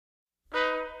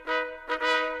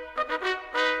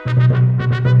Kings fans,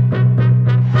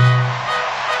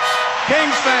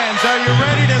 are you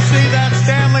ready to see that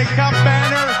Stanley Cup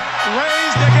banner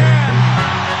raised again?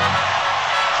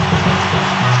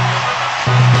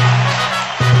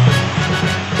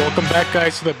 Welcome back,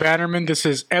 guys, to the Bannermen. This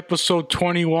is episode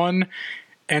 21,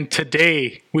 and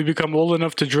today we become old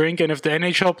enough to drink, and if the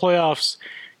NHL playoffs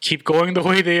keep going the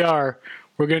way they are,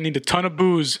 we're going to need a ton of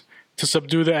booze to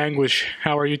subdue the anguish.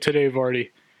 How are you today, Vardy?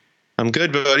 I'm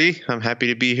good, buddy. I'm happy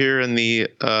to be here in the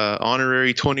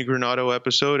honorary Tony Granato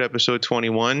episode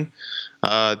 21.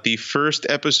 The first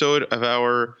episode of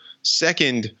our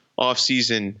second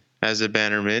off-season as a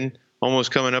Bannerman.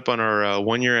 Almost coming up on our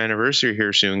one-year anniversary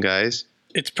here soon, guys.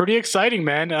 It's pretty exciting,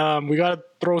 man. We got to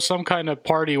throw some kind of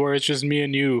party where it's just me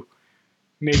and you,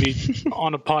 maybe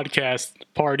on a podcast,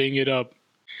 partying it up.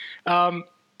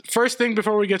 First thing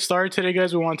before we get started today,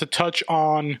 guys, we want to touch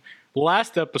on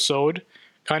last episode,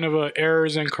 kind of a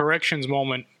errors and corrections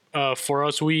moment for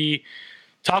us. We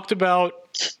talked about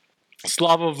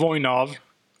Slava Voinov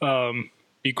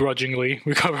begrudgingly.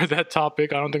 We covered that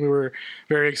topic. I don't think we were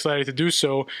very excited to do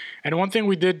so. And one thing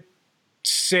we did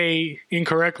say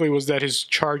incorrectly was that his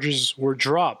charges were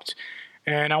dropped.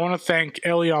 And I want to thank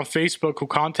Ellie on Facebook who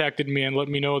contacted me and let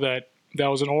me know that that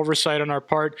was an oversight on our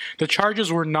part. The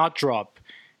charges were not dropped.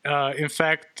 In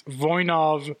fact,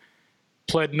 Voinov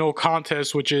pled no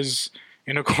contest, which is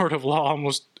in a court of law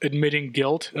almost admitting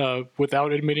guilt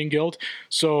without admitting guilt.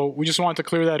 So we just wanted to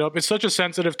clear that up. It's such a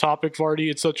sensitive topic,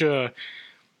 Vardy. It's such a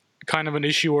kind of an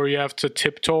issue where you have to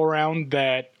tiptoe around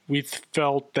that we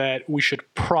felt that we should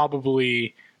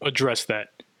probably address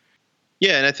that.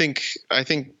 Yeah, and I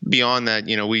think beyond that,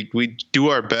 we do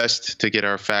our best to get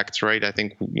our facts right. I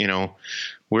think,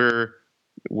 we're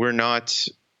not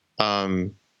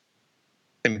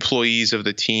employees of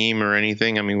the team or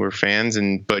anything. I mean, we're fans,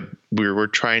 but we're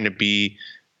trying to be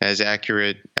as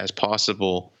accurate as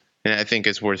possible. And I think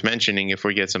it's worth mentioning if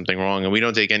we get something wrong, and we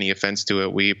don't take any offense to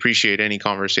it. We appreciate any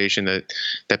conversation that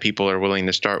people are willing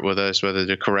to start with us, whether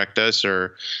to correct us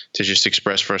or to just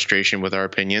express frustration with our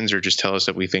opinions or just tell us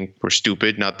that we think we're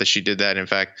stupid. Not that she did that. In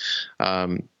fact,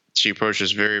 she approached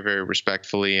us very, very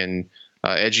respectfully and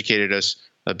educated us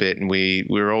a bit. And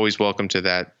we're always welcome to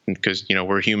that because,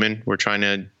 we're human. We're trying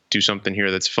to do something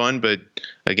here that's fun, but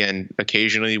again,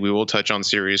 occasionally we will touch on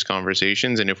serious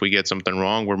conversations, and if we get something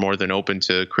wrong, we're more than open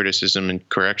to criticism and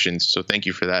corrections. So thank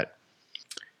you for that.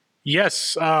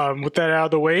 Yes, with that out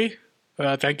of the way,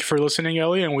 thank you for listening,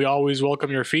 Ellie, and we always welcome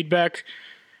your feedback.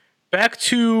 Back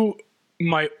to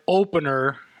my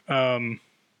opener and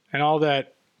all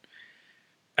that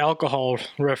alcohol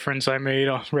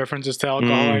references to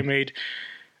alcohol I made.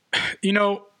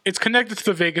 It's connected to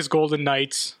the Vegas Golden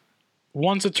Knights.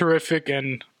 Once a terrific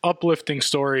and uplifting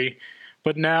story,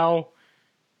 but now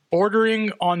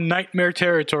bordering on nightmare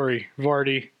territory,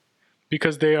 Vardy,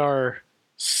 because they are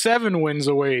 7 wins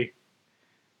away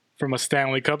from a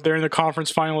Stanley Cup. They're in the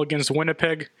conference final against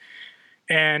Winnipeg,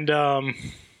 and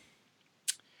this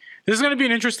is going to be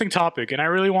an interesting topic, and I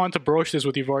really want to broach this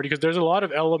with you, Vardy, because there's a lot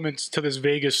of elements to this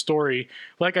Vegas story.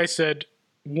 Like I said,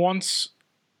 once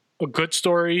a good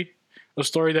story, a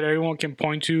story that everyone can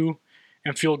point to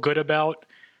and feel good about.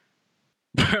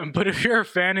 But if you're a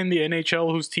fan in the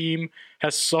NHL whose team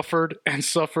has suffered and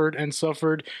suffered and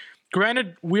suffered,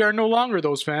 granted, we are no longer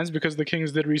those fans because the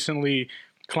Kings did recently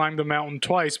climb the mountain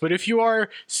twice. But if you are,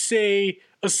 say,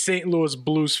 a St. Louis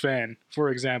Blues fan, for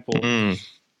example,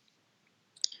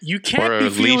 you can't be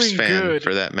feeling good.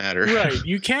 For that matter. Right.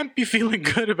 You can't be feeling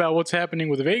good about what's happening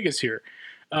with Vegas here.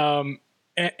 And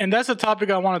that's a topic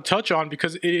I want to touch on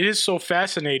because it is so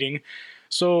fascinating.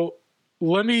 So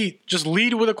let me just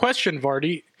lead with a question,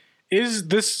 Vardy. Is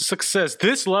this success,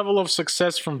 this level of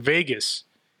success from Vegas,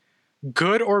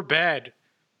 good or bad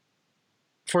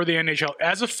for the NHL?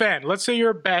 As a fan, let's say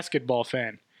you're a basketball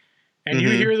fan, and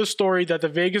you hear the story that the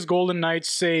Vegas Golden Knights,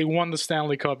 say, won the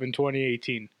Stanley Cup in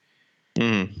 2018.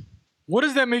 What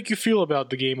does that make you feel about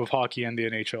the game of hockey and the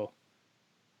NHL?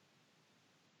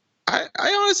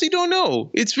 I honestly don't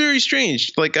know. It's very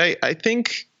strange. Like, I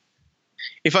think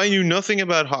if I knew nothing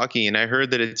about hockey and I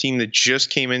heard that a team that just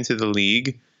came into the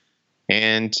league,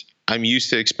 and I'm used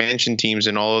to expansion teams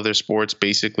in all other sports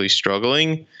basically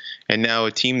struggling, and now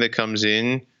a team that comes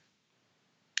in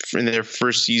their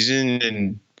first season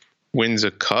and wins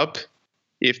a cup,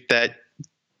 if that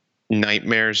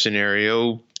nightmare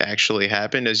scenario actually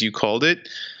happened, as you called it,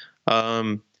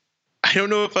 I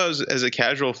don't know if I was, as a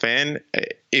casual fan,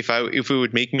 if it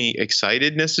would make me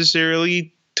excited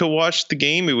necessarily to watch the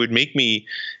game. It would make me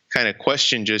kind of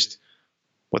question just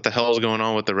what the hell is going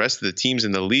on with the rest of the teams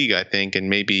in the league, I think, and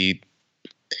maybe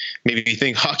maybe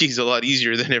think hockey's a lot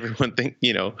easier than everyone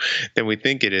than we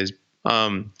think it is.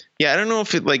 Yeah, I don't know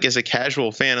if it, like, as a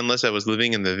casual fan, unless I was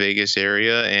living in the Vegas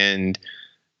area and,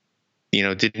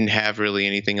 didn't have really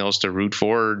anything else to root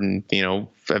for, and,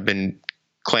 I've been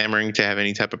clamoring to have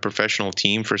any type of professional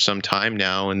team for some time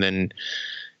now, and then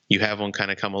you have one kind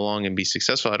of come along and be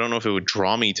successful. I don't know if it would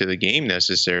draw me to the game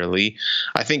necessarily.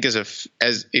 I think as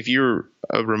if you're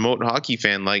a remote hockey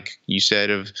fan, like you said,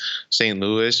 of St.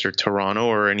 Louis or Toronto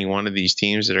or any one of these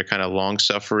teams that are kind of long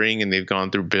suffering and they've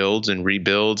gone through builds and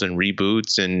rebuilds and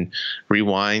reboots and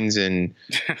rewinds and,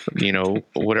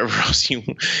 whatever else you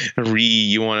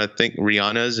want to think,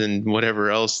 Rihanna's and whatever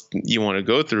else you want to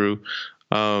go through.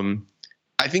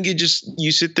 I think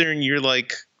you sit there and you're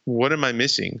like, what am I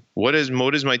missing? What has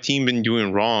my team been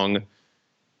doing wrong?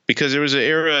 Because there was an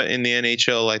era in the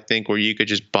NHL, I think, where you could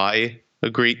just buy a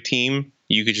great team.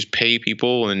 You could just pay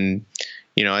people. And,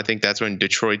 I think that's when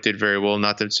Detroit did very well.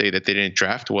 Not to say that they didn't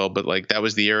draft well, but like that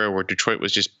was the era where Detroit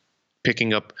was just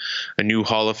picking up a new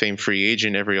Hall of Fame free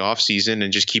agent every offseason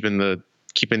and just keeping the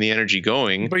energy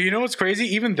going. But what's crazy?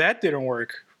 Even that didn't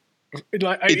work. It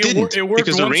worked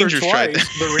because once the Rangers or twice. tried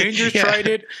The Rangers tried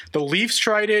it. The Leafs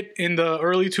tried it in the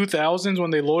early 2000s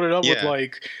when they loaded up with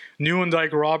like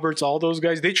Neuendijk, Roberts, all those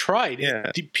guys. They tried.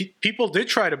 Yeah. People did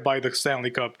try to buy the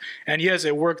Stanley Cup. And yes,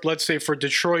 it worked, let's say, for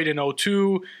Detroit in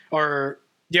 02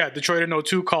 Detroit in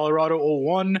 02, Colorado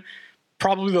 01.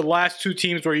 Probably the last two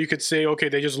teams where you could say, okay,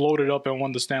 they just loaded up and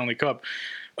won the Stanley Cup.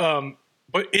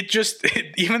 But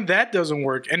even that doesn't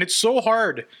work. And it's so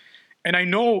hard. And I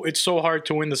know it's so hard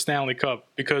to win the Stanley Cup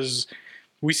because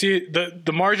we see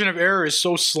the margin of error is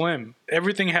so slim.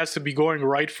 Everything has to be going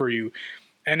right for you.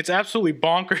 And it's absolutely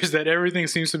bonkers that everything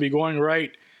seems to be going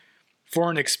right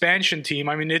for an expansion team.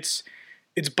 I mean, it's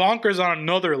bonkers on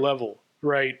another level,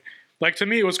 right? Like, to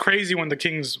me, it was crazy when the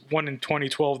Kings won in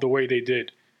 2012 the way they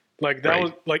did. Like, that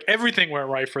was like everything went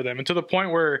right for them. And to the point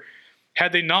where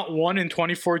had they not won in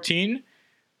 2014,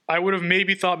 I would have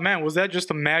maybe thought, man, was that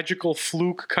just a magical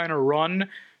fluke kind of run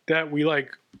that we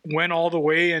like went all the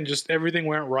way and just everything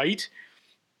went right?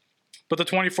 But the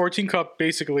 2014 Cup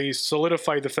basically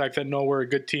solidified the fact that no, we're a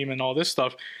good team and all this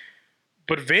stuff.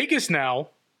 But Vegas now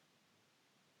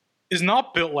is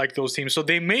not built like those teams. So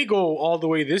they may go all the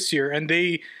way this year, and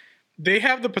they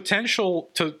have the potential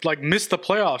to like miss the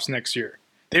playoffs next year.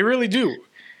 They really do.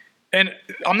 And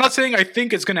I'm not saying I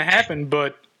think it's going to happen,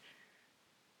 but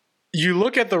you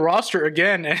look at the roster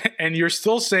again and you're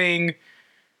still saying,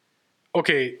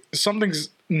 okay, something's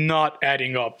not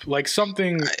adding up. Like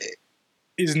something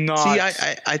is not. See,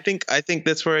 I think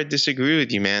that's where I disagree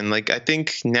with you, man. Like, I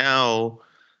think now,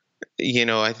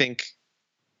 I think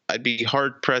I'd be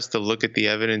hard pressed to look at the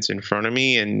evidence in front of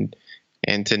me and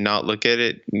to not look at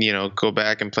it, go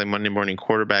back and play Monday morning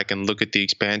quarterback and look at the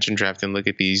expansion draft and look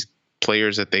at these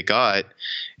players that they got.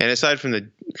 And aside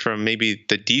from maybe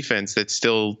the defense, that's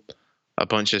still a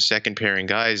bunch of second pairing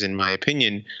guys, in my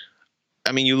opinion.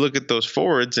 I mean, you look at those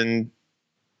forwards and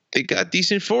they got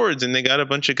decent forwards and they got a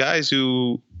bunch of guys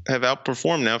who have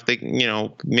outperformed. Now, if they,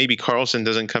 maybe Carlson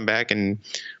doesn't come back and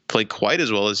play quite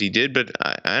as well as he did, but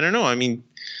I don't know. I mean,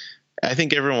 I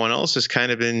think everyone else has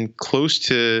kind of been close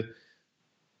to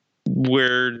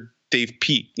where they've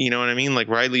peaked. You know what I mean? Like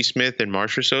Riley Smith and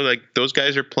Marchessault, like those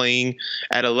guys are playing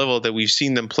at a level that we've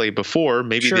seen them play before.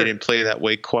 Maybe They didn't play that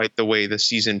way quite the way the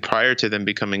season prior to them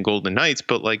becoming Golden Knights,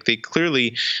 but like they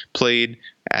clearly played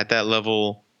at that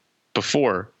level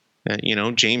before.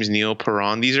 James Neal,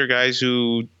 Perron, these are guys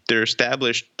who they're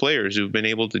established players who've been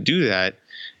able to do that.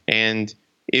 And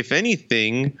if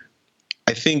anything,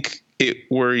 I think it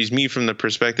worries me from the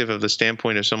perspective of the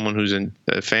standpoint of someone who's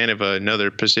a fan of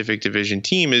another Pacific Division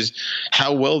team is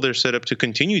how well they're set up to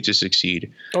continue to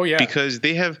succeed. Oh yeah, because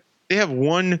they have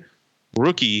one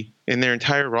rookie in their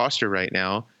entire roster right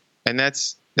now, and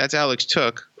that's Alex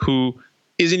Tuch, who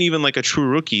isn't even like a true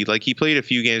rookie. Like he played a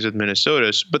few games with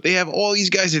Minnesota, but they have all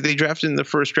these guys that they drafted in the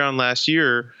first round last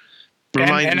year.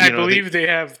 I believe they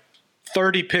have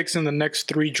 30 picks in the next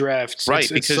 3 drafts. Right,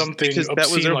 because that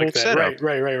was their whole setup.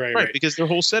 Right. Because their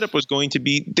whole setup was going to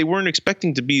be, they weren't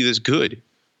expecting to be this good,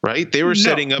 right? They were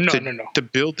setting up to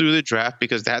build through the draft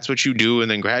because that's what you do. And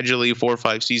then gradually 4 or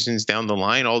 5 seasons down the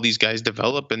line, all these guys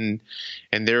develop and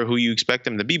they're who you expect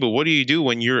them to be. But what do you do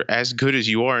when you're as good as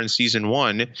you are in season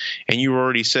 1 and you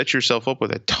already set yourself up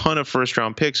with a ton of first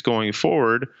round picks going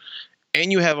forward,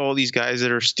 and you have all these guys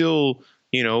that are still,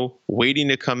 waiting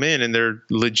to come in and they're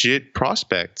legit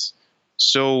prospects.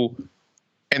 So,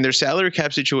 and their salary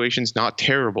cap situation's not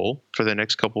terrible for the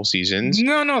next couple seasons.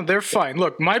 No, they're fine.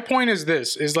 Look, my point is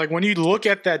this, is like when you look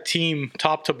at that team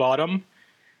top to bottom,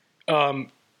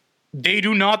 they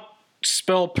do not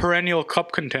spell perennial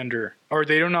cup contender, or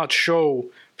they do not show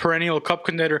perennial cup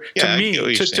contender Yeah, to I me. get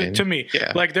what you're saying. To me,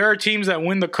 Yeah. like there are teams that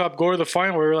win the cup, go to the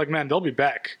final, where you're like, man, they'll be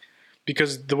back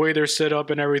because the way they're set up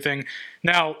and everything.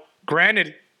 Now,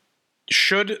 granted,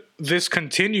 should this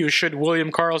continue, should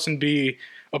William Karlsson be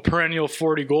a perennial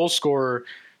 40 goal scorer,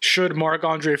 should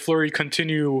Marc-Andre Fleury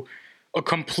continue a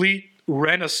complete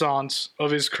renaissance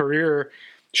of his career,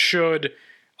 should,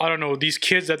 I don't know, these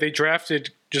kids that they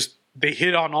drafted, just they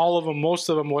hit on all of them, most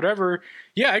of them, whatever,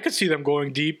 yeah, I could see them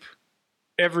going deep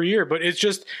every year. But it's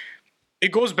just,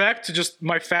 it goes back to just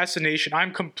my fascination.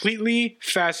 I'm completely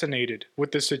fascinated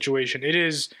with this situation. It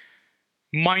is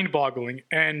mind-boggling.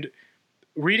 And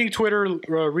reading Twitter,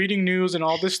 reading news and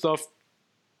all this stuff,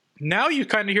 now you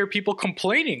kind of hear people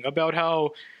complaining about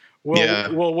how,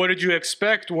 well, what did you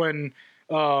expect when,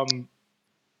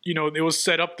 it was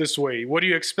set up this way? What do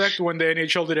you expect when the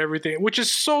NHL did everything? Which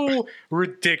is so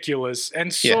ridiculous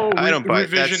and so I don't buy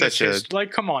it. That's revisionist.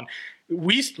 Like, come on.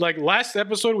 We, like, last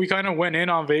episode, we kind of went in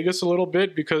on Vegas a little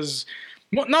bit because,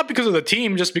 well, not because of the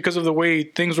team, just because of the way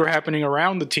things were happening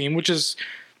around the team, which is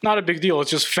not a big deal.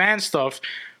 It's just fan stuff.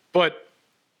 But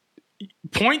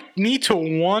point me to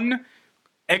one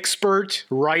expert,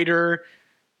 writer,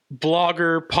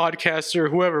 blogger, podcaster,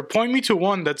 whoever, point me to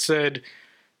one that said,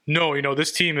 no,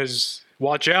 this team is,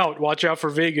 watch out for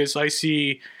Vegas. I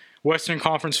see Western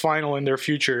Conference Final in their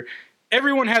future.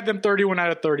 Everyone had them 31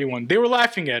 out of 31. They were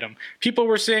laughing at them. People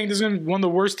were saying this is going to be one of the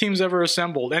worst teams ever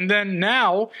assembled. And then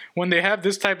now, when they have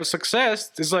this type of success,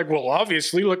 it's like, well,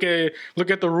 obviously, look at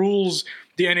the rules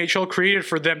the NHL created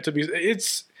for them to be.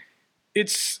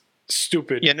 It's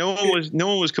stupid. Yeah, no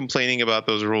one was complaining about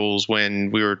those rules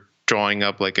when we were drawing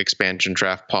up like expansion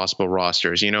draft possible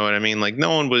rosters. You know what I mean? Like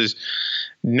no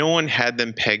one had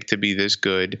them pegged to be this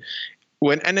good.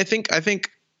 And I think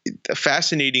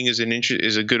fascinating is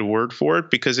a good word for it,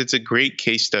 because it's a great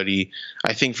case study,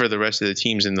 I think, for the rest of the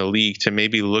teams in the league to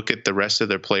maybe look at the rest of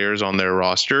their players on their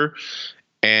roster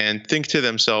and think to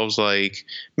themselves like,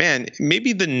 man,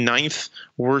 maybe the 9th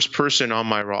worst person on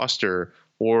my roster,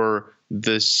 or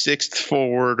the 6th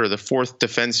forward or the 4th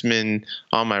defenseman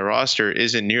on my roster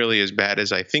isn't nearly as bad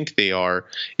as I think they are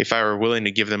if I were willing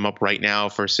to give them up right now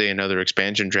for, say, another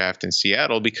expansion draft in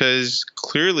Seattle, because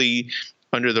clearly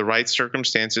under the right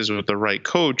circumstances with the right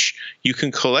coach, you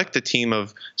can collect a team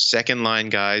of second line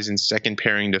guys and second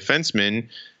pairing defensemen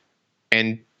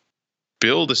and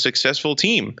build a successful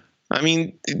team. I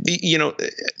mean,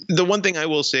 the one thing I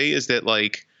will say is that,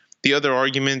 like, the other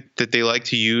argument that they like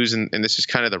to use, and this is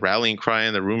kind of the rallying cry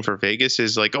in the room for Vegas,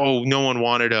 is like, oh, no one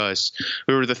wanted us.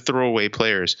 We were the throwaway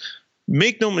players.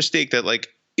 Make no mistake that,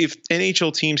 like, if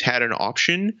NHL teams had an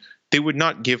option, they would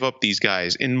not give up these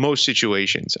guys in most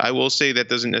situations. I will say that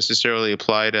doesn't necessarily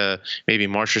apply to maybe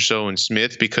Marchessault and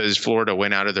Smith, because Florida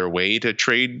went out of their way to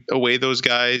trade away those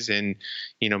guys, and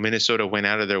Minnesota went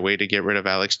out of their way to get rid of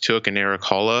Alex Tuch and Eric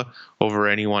Holla over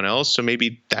anyone else. So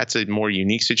maybe that's a more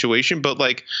unique situation. But,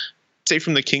 like, say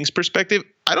from the Kings' perspective,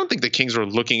 I don't think the Kings were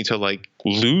looking to, like,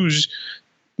 lose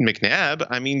McNabb.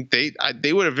 I mean,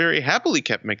 they would have very happily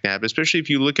kept McNabb, especially if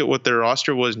you look at what their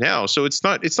roster was now. So it's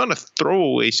not a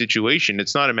throwaway situation.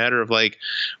 It's not a matter of like,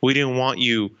 we didn't want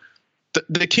you.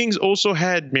 The Kings also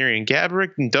had Marian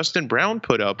Gaborik and Dustin Brown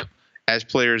put up as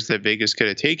players that Vegas could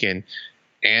have taken,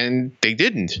 and they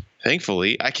didn't.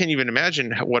 Thankfully, I can't even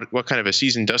imagine what kind of a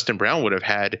season Dustin Brown would have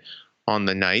had on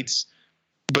the Knights.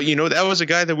 But that was a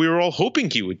guy that we were all hoping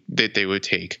that they would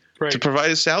take. Right. To provide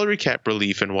a salary cap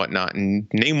relief and whatnot. And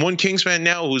name one Kings fan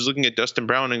now who's looking at Dustin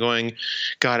Brown and going,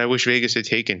 God, I wish Vegas had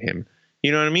taken him.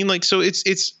 You know what I mean? Like, so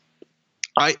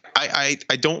I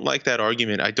don't like that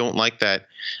argument. I don't like that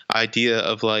idea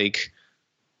of like,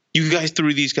 you guys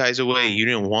threw these guys away. You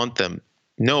didn't want them.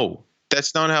 No,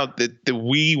 that's not how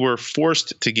we were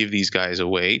forced to give these guys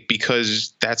away,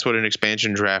 because that's what an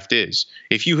expansion draft is.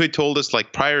 If you had told us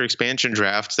like prior expansion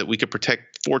drafts that we could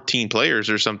protect 14 players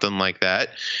or something like that,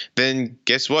 then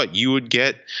guess what? You would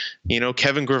get,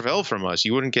 Kevin Gravel from us.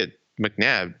 You wouldn't get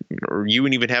McNabb, or you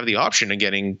wouldn't even have the option of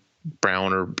getting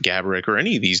Brown or Gaborik or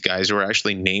any of these guys who are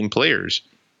actually named players.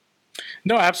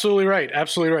 No, absolutely right.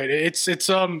 Absolutely right. It's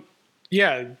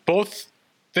both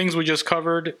things we just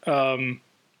covered.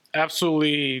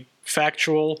 Absolutely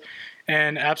factual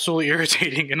and absolutely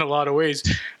irritating in a lot of ways.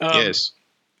 Yes.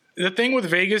 The thing with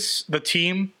Vegas,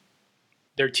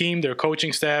 their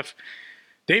coaching staff,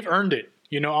 they've earned it.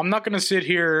 I'm not going to sit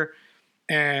here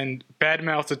and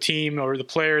badmouth the team or the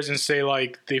players and say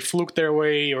like they fluked their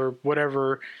way or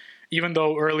whatever, even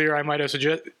though earlier I might have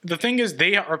suggested. The thing is,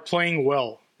 they are playing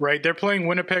well, right? They're playing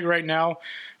Winnipeg right now.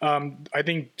 I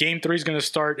think Game 3 is going to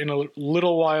start in a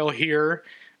little while here.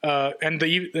 and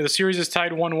the series is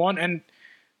tied 1-1, and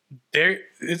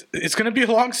it's going to be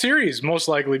a long series most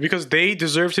likely because they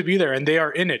deserve to be there and they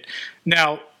are in it.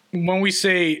 Now, when we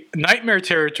say nightmare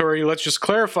territory, let's just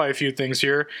clarify a few things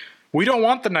here. We don't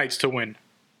want the Knights to win.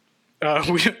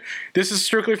 This is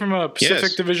strictly from a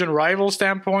Pacific Division rival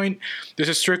standpoint. This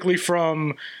is strictly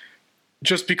from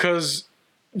just because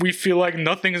we feel like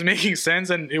nothing is making sense,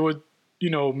 and it would,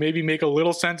 maybe make a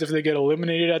little sense if they get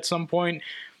eliminated at some point.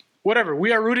 Whatever.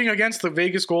 We are rooting against the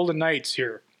Vegas Golden Knights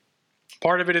here.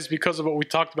 Part of it is because of what we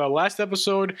talked about last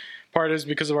episode. Part of it is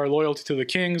because of our loyalty to the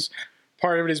Kings.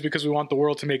 Part of it is because we want the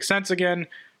world to make sense again,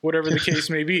 whatever the case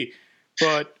may be.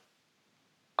 But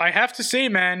I have to say,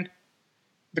 man,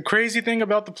 the crazy thing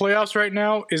about the playoffs right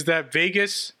now is that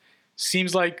Vegas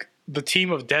seems like the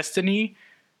team of destiny,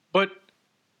 but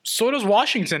so does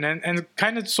Washington and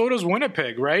kind of so does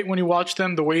Winnipeg, right? When you watch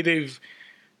them, the way they've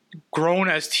grown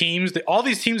as teams, all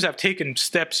these teams have taken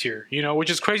steps here,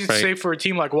 which is crazy to say for a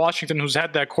team like Washington who's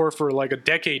had that core for like a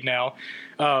decade now.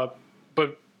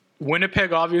 But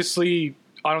Winnipeg, obviously,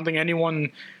 I don't think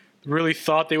anyone really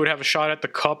thought they would have a shot at the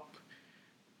Cup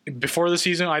before the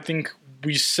season. I think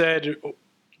we said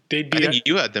they'd be. I think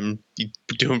you had them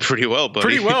doing pretty well, buddy.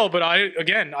 Pretty well, but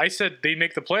I said they'd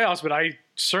make the playoffs, but I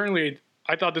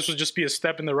thought this would just be a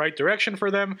step in the right direction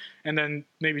for them, and then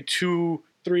maybe 2-3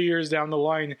 years down the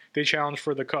line, they challenge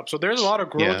for the Cup. So there's a lot of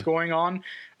growth going on.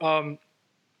 And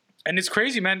it's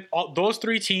crazy, man. Those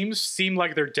three teams seem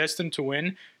like they're destined to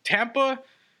win. Tampa,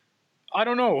 I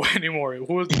don't know anymore.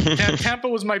 Tampa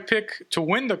was my pick to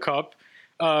win the Cup.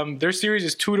 Their series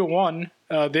is 2-1.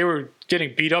 They were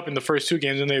getting beat up in the first two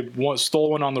games, and they stole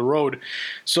one on the road.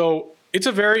 So it's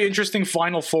a very interesting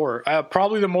Final Four.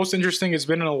 Probably the most interesting it's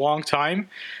been in a long time,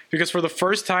 because for the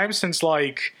first time since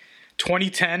like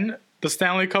 2010, the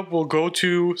Stanley Cup will go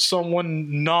to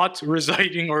someone not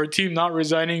residing, or a team not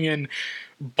residing in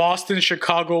Boston,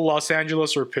 Chicago, Los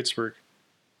Angeles, or Pittsburgh.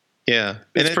 Yeah.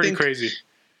 It's pretty crazy.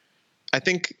 I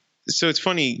think, so it's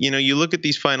funny, you look at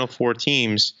these Final Four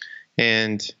teams,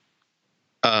 and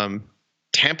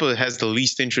Tampa has the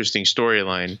least interesting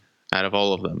storyline out of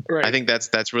all of them. Right. I think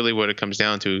that's really what it comes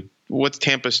down to. What's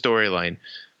Tampa's storyline?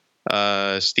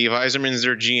 Steve Yzerman's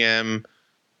their GM.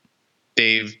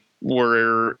 They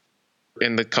were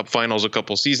in the Cup Finals a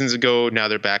couple seasons ago. Now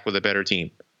they're back with a better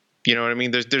team. You know what I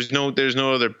mean? There's no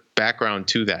other background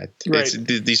to that. Right.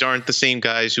 These aren't the same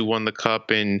guys who won the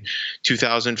Cup in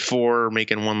 2004,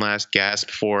 making one last gasp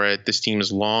for it. This team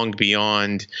is long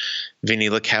beyond Vinny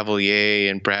LeCavalier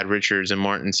and Brad Richards and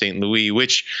Martin St. Louis,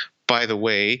 which, by the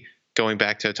way, going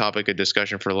back to a topic of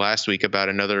discussion for last week about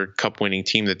another Cup-winning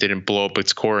team that didn't blow up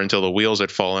its core until the wheels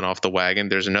had fallen off the wagon,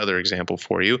 there's another example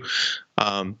for you.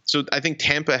 So I think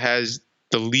Tampa has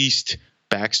the least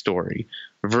backstory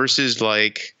versus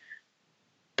like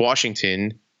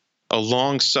Washington, a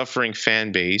long-suffering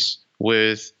fan base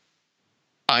with,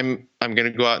 I'm going to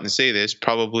go out and say this,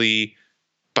 probably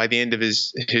by the end of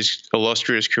his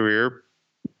illustrious career,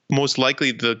 most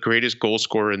likely the greatest goal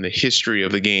scorer in the history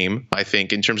of the game, I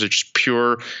think, in terms of just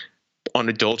pure,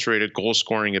 unadulterated goal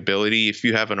scoring ability. If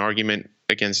you have an argument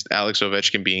against Alex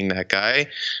Ovechkin being that guy,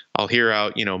 I'll hear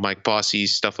out, Mike Bossy,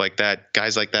 stuff like that.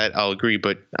 Guys like that, I'll agree.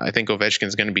 But I think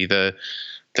Ovechkin's going to be the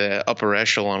upper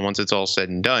echelon once it's all said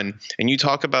and done. And you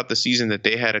talk about the season that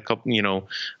they had a couple,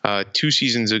 2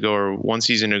 seasons ago or 1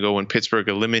 season ago when Pittsburgh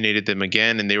eliminated them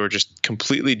again, and they were just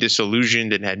completely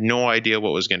disillusioned and had no idea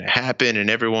what was going to happen. And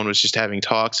everyone was just having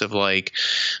talks of like,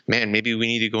 man, maybe we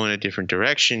need to go in a different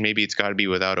direction. Maybe it's got to be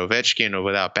without Ovechkin or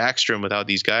without Backstrom, without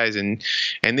these guys. And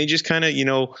they just kind of,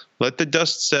 let the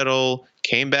dust settle,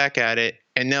 came back at it,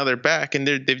 and now they're back and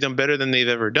they've done better than they've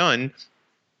ever done.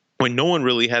 When no one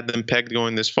really had them pegged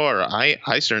going this far.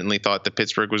 I certainly thought that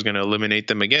Pittsburgh was going to eliminate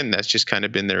them again. That's just kind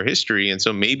of been their history. And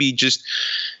so maybe just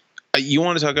you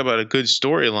want to talk about a good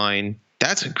storyline.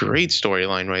 That's a great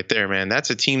storyline right there, man. That's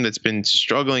a team that's been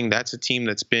struggling. That's a team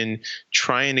that's been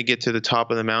trying to get to the top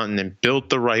of the mountain and built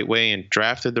the right way and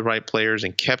drafted the right players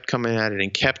and kept coming at it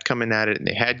and kept coming at it. And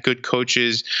they had good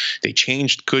coaches. They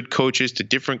changed good coaches to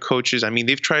different coaches. I mean,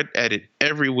 they've tried at it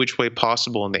every which way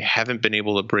possible, and they haven't been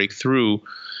able to break through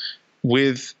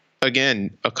with, again,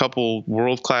 a couple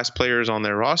world-class players on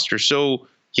their roster. So,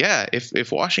 yeah,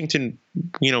 if Washington,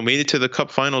 made it to the Cup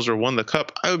Finals or won the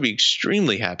Cup, I would be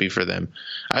extremely happy for them.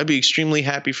 I would be extremely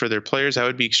happy for their players. I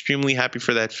would be extremely happy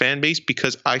for that fan base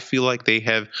because I feel like they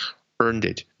have earned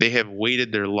it. They have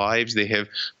waited their lives. They have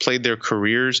played their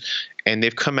careers, and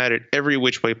they've come at it every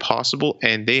which way possible,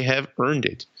 and they have earned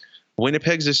it.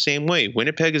 Winnipeg's the same way.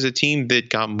 Winnipeg is a team that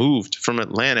got moved from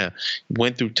Atlanta,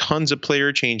 went through tons of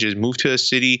player changes, moved to a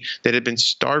city that had been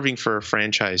starving for a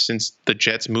franchise since the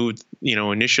Jets moved,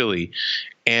 initially.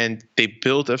 And they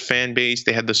built a fan base.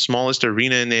 They had the smallest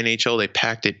arena in the NHL. They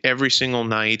packed it every single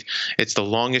night. It's the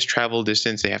longest travel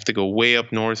distance. They have to go way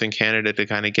up north in Canada to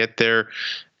kind of get there.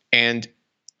 And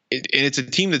it's a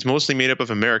team that's mostly made up of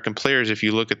American players if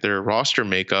you look at their roster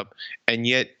makeup. And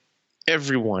yet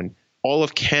everyone, all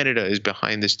of Canada is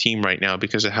behind this team right now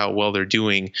because of how well they're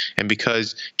doing, and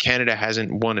because Canada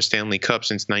hasn't won a Stanley Cup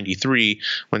since '93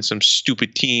 when some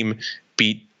stupid team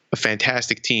beat a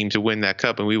fantastic team to win that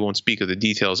cup, and we won't speak of the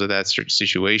details of that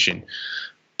situation.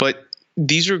 But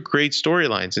these are great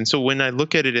storylines. And so when I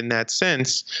look at it in that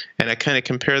sense, and I kind of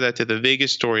compare that to the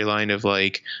Vegas storyline of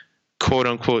like quote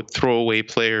unquote throwaway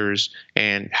players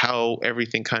and how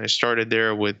everything kind of started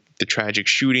there with the tragic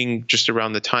shooting just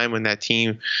around the time when that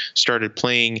team started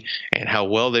playing and how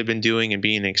well they've been doing and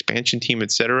being an expansion team,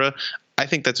 etc. I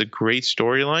think that's a great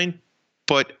storyline,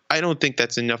 but I don't think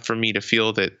that's enough for me to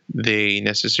feel that they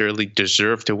necessarily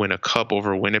deserve to win a cup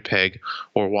over Winnipeg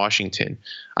or Washington.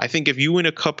 I think if you win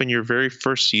a cup in your very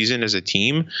first season as a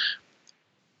team,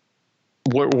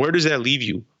 where does that leave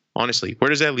you? Honestly, where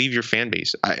does that leave your fan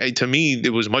base? To me,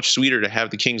 it was much sweeter to have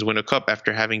the Kings win a cup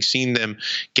after having seen them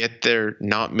get there,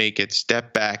 not make it,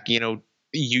 step back.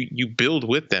 You build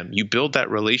with them. You build that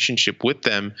relationship with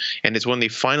them, and it's when they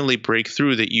finally break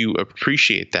through that you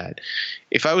appreciate that.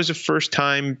 If I was a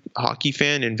first-time hockey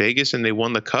fan in Vegas and they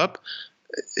won the cup,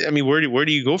 I mean, where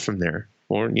do you go from there?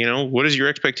 Or, what is your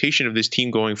expectation of this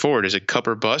team going forward? Is it cup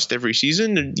or bust every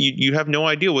season? You have no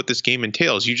idea what this game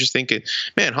entails. You just think,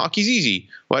 man, hockey's easy.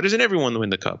 Why doesn't everyone win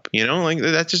the cup? Like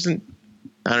that just isn't.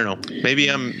 I don't know. Maybe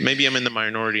I'm in the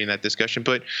minority in that discussion.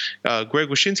 But Greg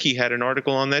Wyshynski had an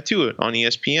article on that too on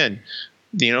ESPN.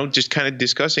 Just kind of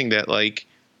discussing that, like,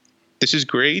 this is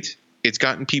great. It's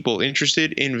gotten people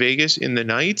interested in Vegas in the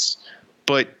Knights,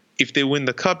 but if they win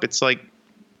the cup, it's like,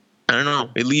 I don't know.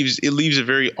 It leaves a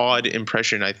very odd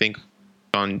impression, I think,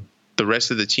 on the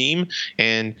rest of the team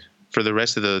and for the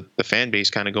rest of the fan base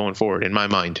kind of going forward, in my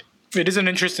mind. It is an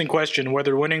interesting question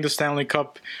whether winning the Stanley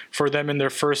Cup for them in their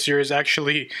first year is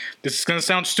actually, this is going to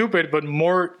sound stupid, but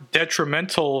more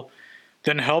detrimental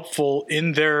than helpful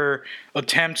in their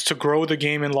attempts to grow the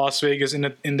game in Las Vegas,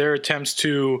 in their attempts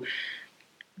to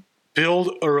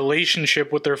build a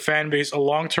relationship with their fan base, a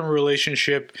long-term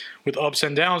relationship with ups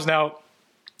and downs. Now,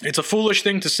 it's a foolish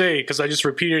thing to say because I just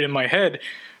repeated it in my head,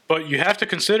 but you have to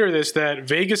consider this, that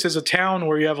Vegas is a town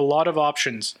where you have a lot of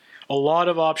options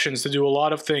to do a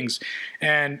lot of things.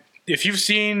 And if you've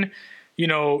seen,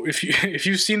 if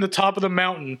you've seen the top of the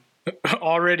mountain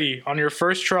already on your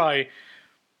first try,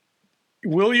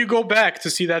 will you go back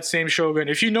to see that same show again?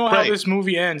 If you know how this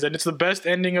movie ends, and it's the best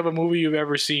ending of a movie you've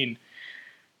ever seen.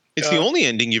 It's the only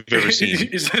ending you've ever seen.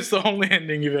 It's the only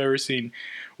ending you've ever seen.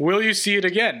 Will you see it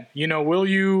again? Will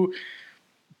you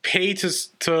pay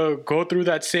to go through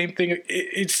that same thing?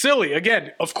 It's silly.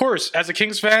 Again, of course, as a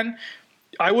Kings fan,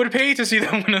 I would pay to see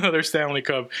them win another Stanley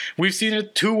Cup. We've seen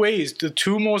it two ways, the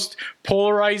two most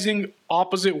polarizing,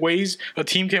 opposite ways a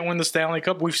team can win the Stanley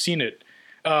Cup. We've seen it.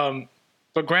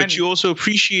 But you also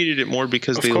appreciated it more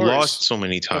because they lost so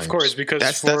many times. Of course, because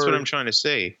that's what I'm trying to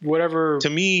say. To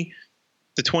me,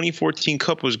 the 2014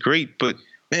 Cup was great, but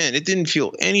man, it didn't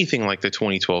feel anything like the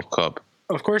 2012 Cup.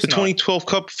 Of course, the 2012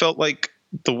 Cup felt like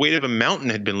the weight of a mountain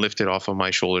had been lifted off of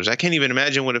my shoulders. I can't even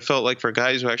imagine what it felt like for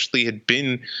guys who actually had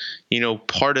been,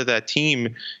 part of that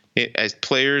team as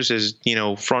players, as,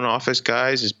 front office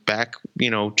guys, as back,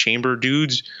 chamber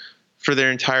dudes for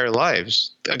their entire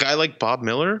lives. A guy like Bob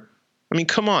Miller. I mean,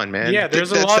 come on, man. Yeah,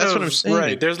 that's what I'm saying.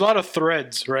 Right. There's a lot of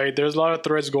threads, right? There's a lot of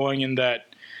threads going in that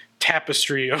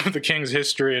tapestry of the Kings'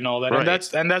 history and all that.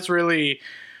 Right. And that's really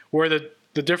where the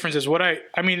difference is.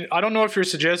 I mean, I don't know if you're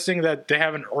suggesting that they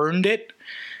haven't earned it.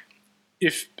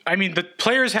 The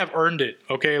players have earned it,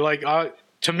 okay? Like,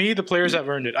 to me, the players have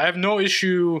earned it. I have no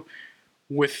issue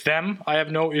with them. I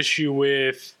have no issue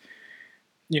with,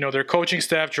 their coaching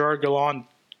staff, Gerard Gallant.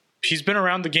 He's been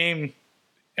around the game,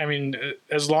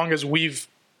 as long as we've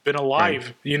been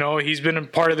alive. Right. He's been a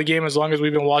part of the game as long as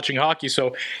we've been watching hockey.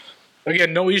 So,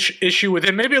 again, no issue with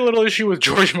him. Maybe a little issue with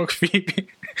George McPhee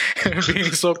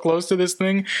being so close to this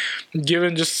thing,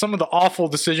 given just some of the awful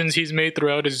decisions he's made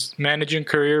throughout his managing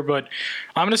career. But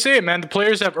I'm going to say it, man. The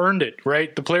players have earned it,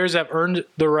 right? The players have earned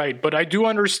the right. But I do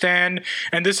understand,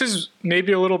 and this is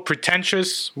maybe a little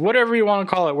pretentious, whatever you want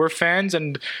to call it. We're fans,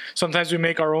 and sometimes we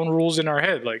make our own rules in our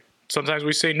head. Like, sometimes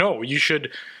we say, no, you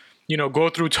should, go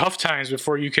through tough times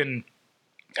before you can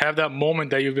have that moment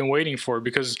that you've been waiting for.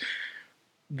 Because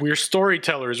we're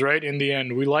storytellers, right? In the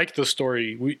end, we like the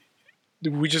story.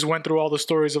 We just went through all the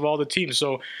stories of all the teams,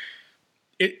 so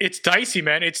it's dicey,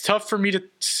 man. It's tough for me to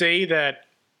say that.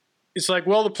 It's like,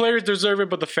 well, the players deserve it,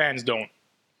 but the fans don't.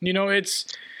 You know,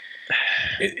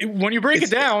 when you break it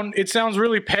down, it sounds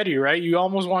really petty, right? You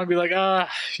almost want to be like,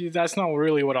 that's not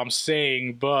really what I'm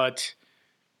saying, but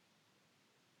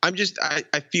I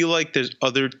feel like there's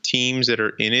other teams that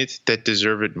are in it that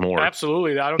deserve it more.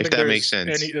 Absolutely. I don't think that makes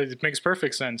sense. It makes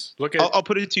perfect sense. I'll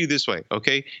put it to you this way,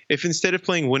 okay? If instead of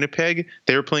playing Winnipeg,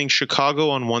 they were playing Chicago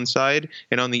on one side,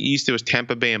 and on the east it was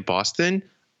Tampa Bay and Boston,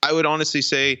 I would honestly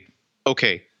say,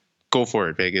 okay, go for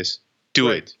it, Vegas.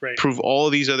 Do it. Right. Prove all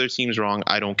of these other teams wrong.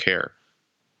 I don't care.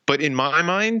 But in my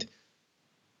mind,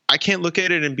 I can't look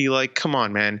at it and be like, come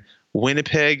on, man.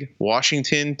 Winnipeg,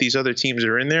 Washington, these other teams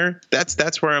are in there.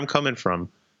 That's where I'm coming from.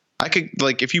 I could,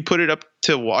 like, if you put it up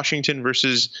to Washington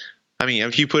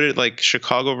if you put it like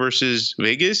Chicago versus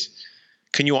Vegas,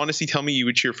 can you honestly tell me you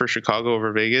would cheer for Chicago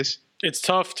over Vegas? It's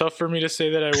tough for me to say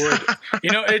that I would.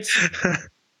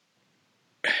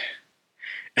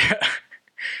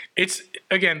 It's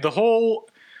again,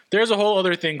 there's a whole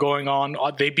other thing going on.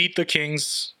 They beat the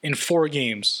Kings in 4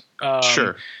 games.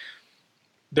 Sure.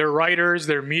 Their writers,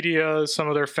 their media, some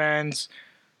of their fans,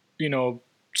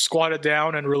 squatted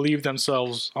down and relieved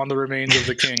themselves on the remains of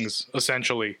the Kings,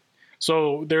 essentially.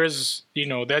 So there's,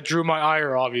 that drew my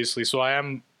ire, obviously. So I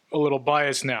am a little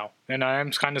biased now. And I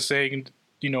am kind of saying,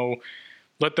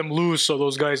 let them lose so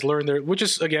those guys learn which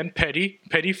is, again,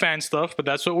 petty fan stuff, but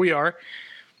that's what we are.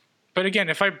 But again,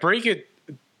 if I break it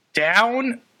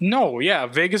down,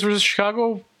 Vegas versus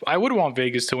Chicago, I would want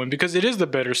Vegas to win because it is the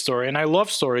better story, and I love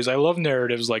stories. I love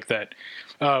narratives like that.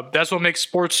 That's what makes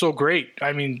sports so great.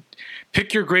 I mean,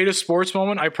 pick your greatest sports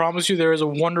moment. I promise you there is a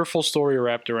wonderful story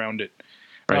wrapped around it.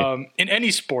 Right. In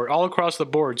any sport, all across the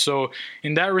board. So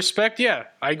in that respect,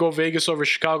 I go Vegas over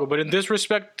Chicago. But in this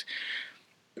respect,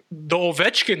 the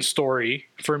Ovechkin story,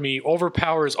 for me,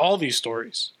 overpowers all these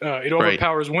stories. It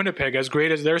overpowers Winnipeg, as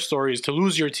great as their story is, to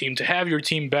lose your team, to have your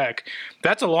team back.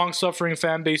 That's a long-suffering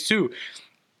fan base, too.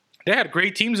 They had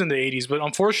great teams in the 80s, but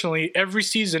unfortunately, every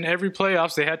season, every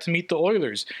playoffs, they had to meet the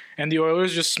Oilers. And the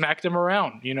Oilers just smacked them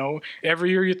around. Every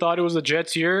year you thought it was the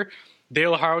Jets' year.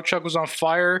 Dale Harouchuk was on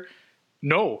fire.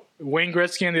 No, Wayne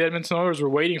Gretzky and the Edmonton Oilers were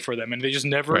waiting for them, and they just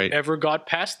never, ever got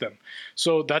past them.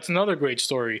 So that's another great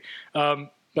story.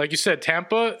 Like you said,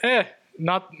 Tampa,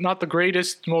 not the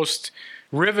greatest, most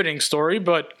riveting story,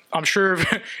 but I'm sure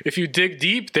if you dig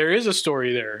deep, there is a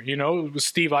story there. With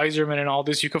Steve Yzerman and all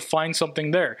this, you could find something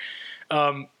there.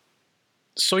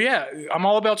 So I'm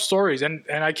all about stories, and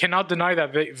I cannot deny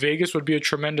that Vegas would be a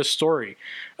tremendous story.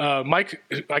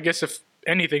 I guess if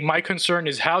anything, my concern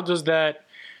is how does that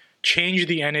change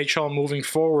the NHL moving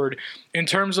forward in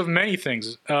terms of many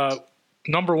things.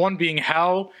 Number one being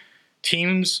how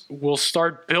teams will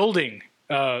start building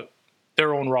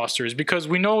their own rosters, because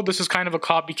we know this is kind of a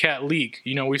copycat league.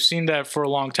 We've seen that for a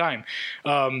long time.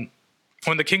 When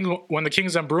the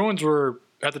Kings and Bruins were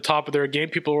at the top of their game,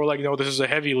 people were like, no, this is a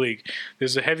heavy league. This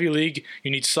is a heavy league.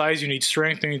 You need size, you need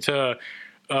strength, you need to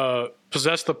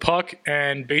possess the puck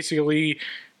and basically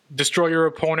destroy your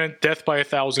opponent, death by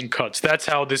 1,000 cuts. That's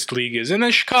how this league is. And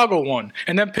then Chicago won,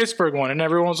 and then Pittsburgh won, and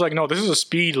everyone's like, no, this is a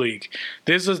speed league.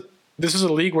 This is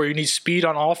a league where you need speed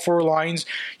on all 4 lines.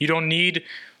 You don't need,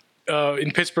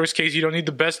 in Pittsburgh's case, you don't need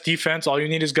the best defense. All you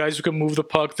need is guys who can move the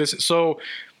puck. So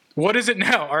what is it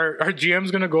now? Are GMs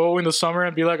going to go in the summer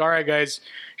and be like, all right, guys,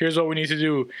 here's what we need to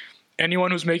do.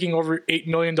 Anyone who's making over $8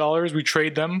 million, we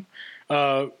trade them.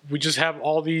 We just have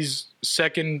all these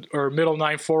second or middle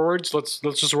 9 forwards. Let's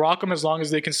just rock them as long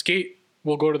as they can skate.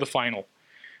 We'll go to the final.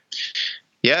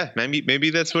 Yeah, maybe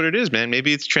that's what it is, man.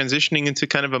 Maybe it's transitioning into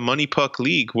kind of a money puck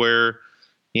league where,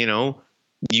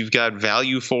 you've got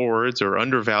value forwards or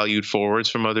undervalued forwards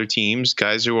from other teams,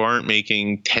 guys who aren't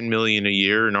making $10 million a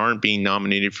year and aren't being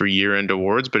nominated for year-end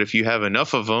awards. But if you have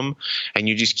enough of them and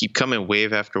you just keep coming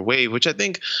wave after wave, which I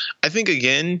think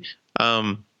again,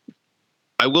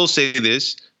 I will say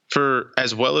this, for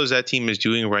as well as that team is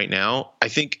doing right now, I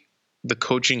think the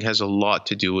coaching has a lot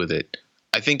to do with it.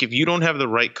 I think if you don't have the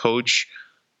right coach,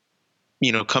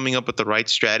 coming up with the right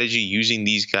strategy, using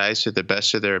these guys to the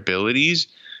best of their abilities,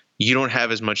 you don't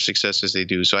have as much success as they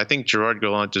do. So I think Gerard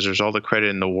Gallant deserves all the credit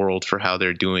in the world for how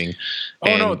they're doing.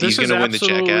 He's going to win the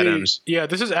Jack Adams. Yeah,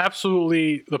 this is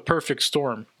absolutely the perfect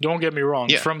storm. Don't get me wrong.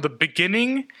 Yeah. From the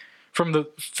beginning, from the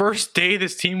first day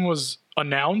this team was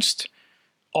announced,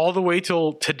 all the way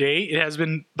till today, it has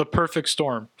been the perfect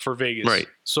storm for Vegas. Right.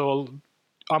 So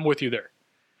I'm with you there.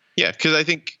 Yeah, because I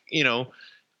think,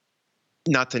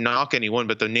 not to knock anyone,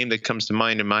 but the name that comes to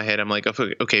mind in my head, I'm like,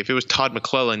 okay, if it was Todd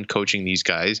McClellan coaching these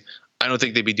guys, I don't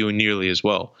think they'd be doing nearly as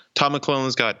well. Todd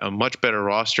McClellan's got a much better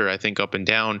roster, I think, up and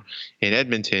down in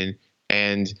Edmonton,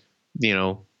 and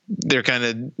they're kind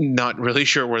of not really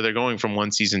sure where they're going from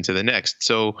one season to the next.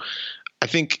 So I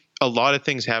think a lot of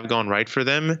things have gone right for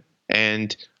them,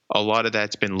 and a lot of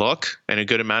that's been luck, and a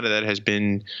good amount of that has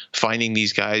been finding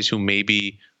these guys who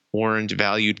maybe weren't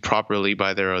valued properly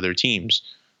by their other teams.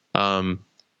 And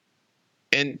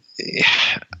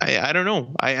I don't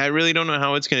know. I really don't know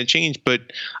how it's going to change, but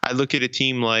I look at a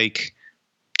team like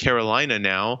Carolina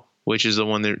now, which is the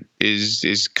one that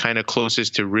is kind of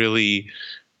closest to really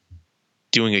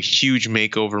doing a huge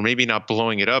makeover, maybe not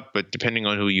blowing it up, but depending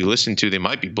on who you listen to, they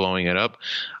might be blowing it up.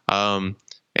 And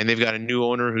they've got a new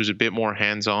owner who's a bit more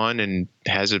hands-on and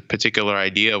has a particular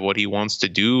idea of what he wants to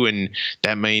do, and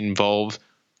that may involve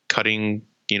cutting,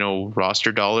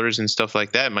 roster dollars and stuff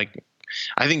like that.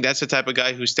 I think that's the type of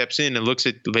guy who steps in and looks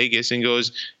at Vegas and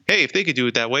goes, hey, if they could do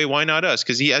it that way, why not us?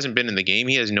 Because he hasn't been in the game.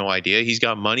 He has no idea. He's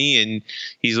got money, and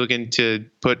he's looking to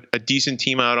put a decent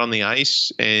team out on the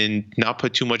ice and not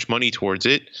put too much money towards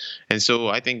it. And so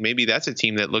I think maybe that's a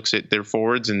team that looks at their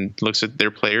forwards and looks at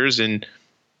their players and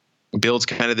builds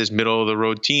kind of this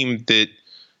middle-of-the-road team that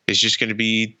is just going to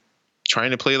be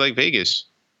trying to play like Vegas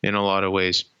in a lot of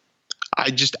ways.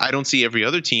 I don't see every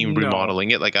other team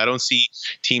remodeling it. Like, I don't see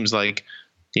teams like,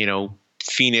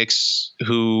 Phoenix,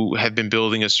 who have been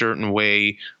building a certain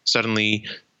way, suddenly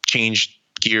change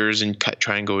gears and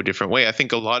try and go a different way. I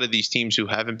think a lot of these teams who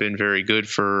haven't been very good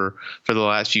for the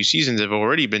last few seasons have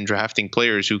already been drafting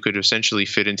players who could essentially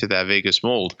fit into that Vegas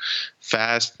mold.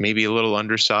 Fast, maybe a little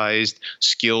undersized,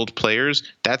 skilled players.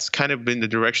 That's kind of been the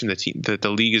direction that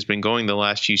the league has been going the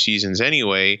last few seasons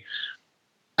anyway.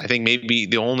 I think maybe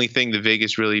the only thing that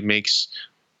Vegas really makes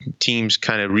teams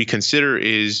kind of reconsider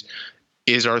is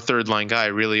our third line guy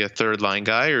really a third line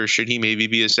guy, or should he maybe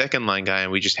be a second line guy,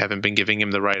 and we just haven't been giving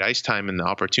him the right ice time and the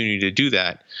opportunity to do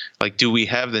that? Like, do we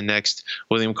have the next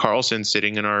William Karlsson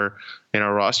sitting in our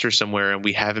roster somewhere, and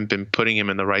we haven't been putting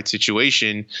him in the right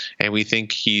situation, and we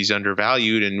think he's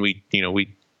undervalued, and we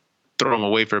throw him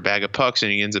away for a bag of pucks,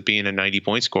 and he ends up being a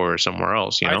 90-point scorer somewhere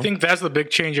else. I think that's the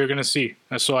big change you're going to see.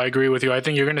 So I agree with you. I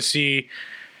think you're going to see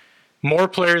more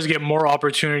players get more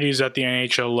opportunities at the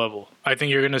NHL level. I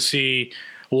think you're going to see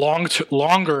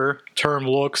longer term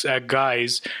looks at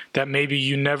guys that maybe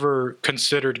you never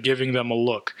considered giving them a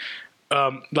look.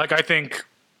 I think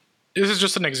this is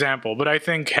just an example, but I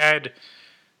think had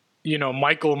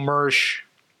Michael Mersch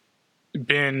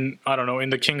been, in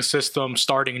the Kings system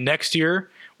starting next year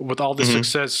with all the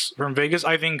success from Vegas,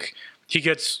 I think he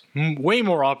gets way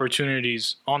more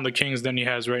opportunities on the Kings than he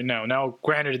has right now. Now,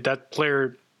 granted, that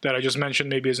player that I just mentioned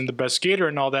maybe isn't the best skater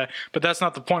and all that, but that's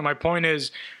not the point. My point is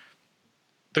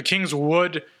the Kings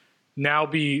would now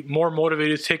be more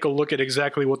motivated to take a look at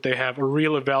exactly what they have, a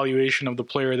real evaluation of the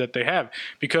player that they have.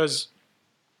 Because,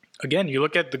 again, you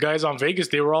look at the guys on Vegas,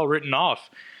 they were all written off.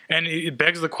 And it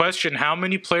begs the question, how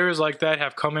many players like that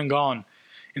have come and gone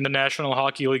in the National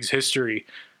Hockey League's history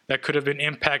that could have been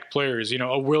impact players,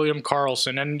 a William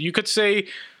Karlsson? And you could say,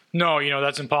 no,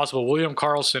 that's impossible. William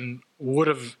Karlsson would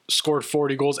have scored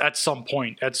 40 goals at some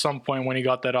point when he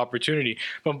got that opportunity.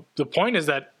 But the point is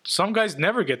that some guys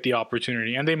never get the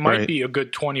opportunity, and they might be a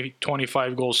good 20,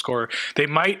 25 goal scorer. They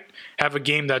might have a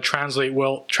game that translates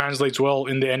well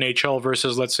in the NHL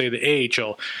versus, let's say, the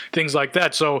AHL, things like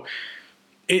that. So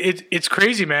it's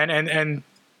crazy, man. And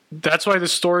that's why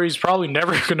this story is probably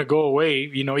never going to go away.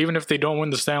 Even if they don't win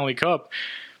the Stanley Cup,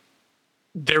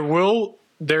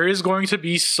 there is going to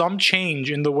be some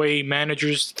change in the way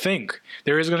managers think.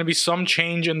 There is going to be some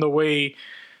change in the way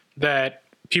that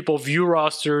people view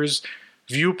rosters,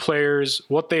 view players,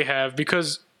 what they have,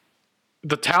 because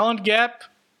the talent gap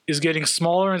is getting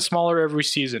smaller and smaller every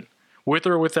season, with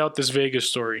or without this Vegas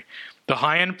story. The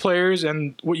high-end players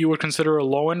and what you would consider a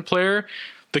low-end player,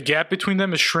 the gap between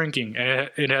them is shrinking, and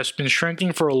it has been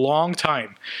shrinking for a long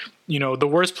time. The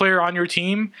worst player on your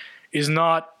team is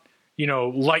not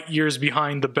light years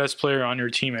behind the best player on your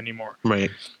team anymore. Right.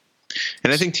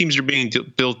 And I think teams are being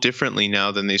built differently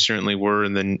now than they certainly were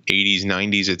in the 80s,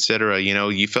 90s, et cetera.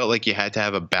 You felt like you had to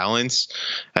have a balance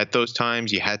at those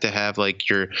times. You had to have like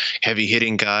your heavy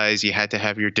hitting guys. You had to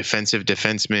have your defensive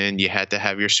defensemen. You had to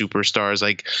have your superstars.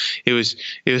 Like it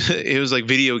was like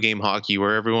video game hockey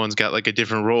where everyone's got like a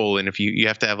different role. And if you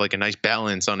have to have like a nice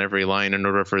balance on every line in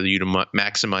order for you to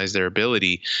maximize their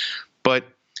ability. But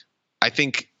I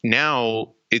think now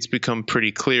it's become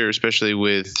pretty clear, especially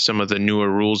with some of the newer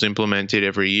rules implemented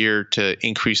every year to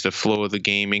increase the flow of the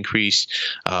game, increase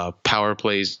power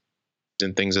plays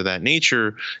and things of that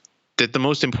nature, that the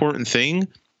most important thing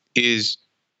is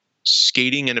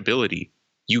skating and ability.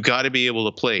 You got to be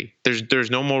able to play.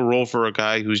 There's no more role for a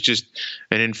guy who's just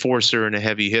an enforcer and a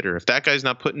heavy hitter. If that guy's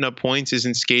not putting up points,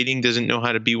 isn't skating, doesn't know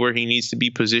how to be where he needs to be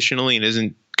positionally, and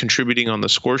isn't contributing on the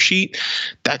score sheet,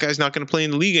 that guy's not going to play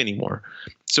in the league anymore.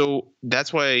 So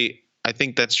that's why I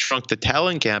think that's shrunk the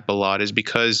talent gap a lot, is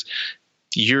because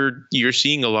you're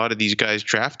seeing a lot of these guys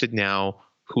drafted now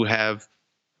who have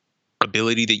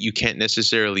ability that you can't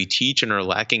necessarily teach and are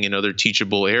lacking in other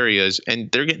teachable areas,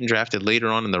 and they're getting drafted later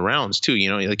on in the rounds too.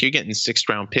 Like you're getting 6th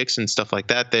round picks and stuff like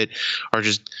that are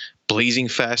just blazing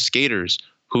fast skaters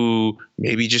who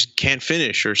maybe just can't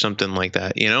finish or something like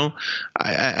that.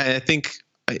 I think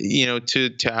to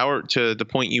the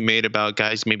point you made about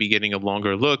guys maybe getting a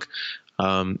longer look,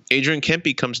 Adrian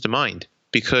Kempe comes to mind,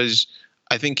 because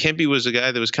I think Kempe was a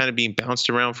guy that was kind of being bounced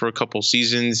around for a couple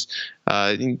seasons.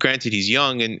 Granted, he's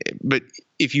young, but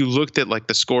if you looked at like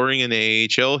the scoring in the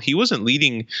AHL, he wasn't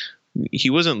leading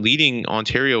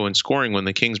Ontario in scoring when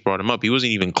the Kings brought him up. He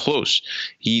wasn't even close.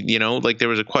 There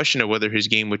was a question of whether his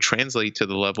game would translate to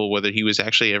the level, whether he was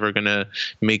actually ever going to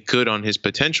make good on his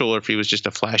potential, or if he was just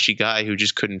a flashy guy who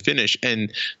just couldn't finish.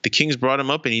 And the Kings brought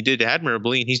him up, and he did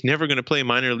admirably, and he's never going to play a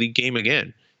minor league game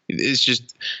again. It's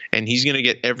just, and he's going to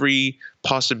get every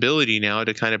possibility now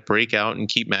to kind of break out and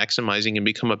keep maximizing and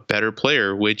become a better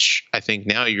player, which I think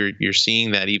now you're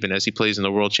seeing that even as he plays in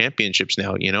the World Championships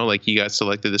now. Like he got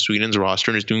selected to Sweden's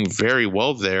roster and is doing very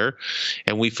well there,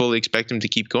 and we fully expect him to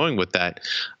keep going with that.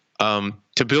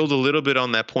 To build a little bit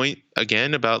on that point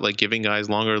again about like giving guys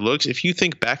longer looks, if you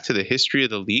think back to the history of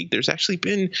the league, there's actually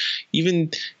been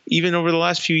even over the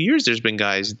last few years, there's been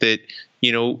guys that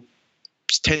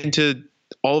tend to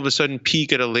all of a sudden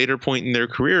peak at a later point in their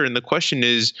career. And the question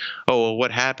is,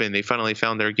 what happened? They finally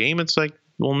found their game. It's like,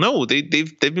 well, no,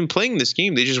 they've been playing this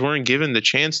game. They just weren't given the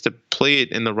chance to play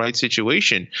it in the right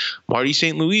situation. Marty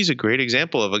St. Louis is a great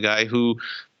example of a guy who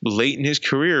late in his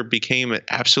career became an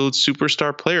absolute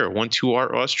superstar player, won 2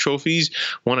 Art Ross trophies,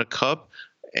 won a cup,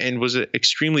 and was an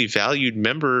extremely valued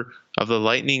member of the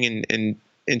Lightning and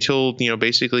until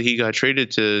basically he got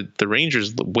traded to the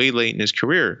Rangers way late in his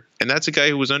career. And that's a guy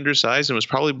who was undersized and was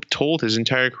probably told his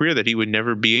entire career that he would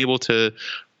never be able to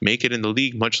make it in the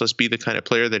league, much less be the kind of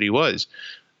player that he was.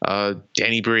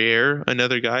 Danny Briere,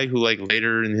 another guy who like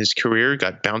later in his career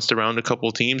got bounced around a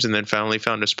couple teams and then finally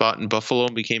found a spot in Buffalo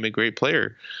and became a great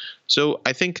player. So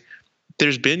I think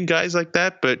there's been guys like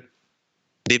that, but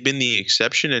they've been the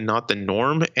exception and not the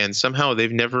norm. And somehow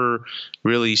they've never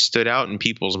really stood out in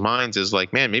people's minds as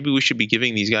like, man, maybe we should be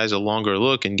giving these guys a longer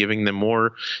look and giving them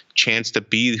more chance to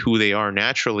be who they are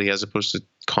naturally, as opposed to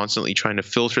constantly trying to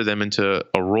filter them into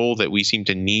a role that we seem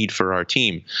to need for our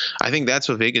team. I think that's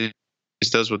what Vegas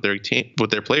does with their team,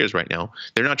 with their players right now.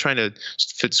 They're not trying to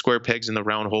fit square pegs in the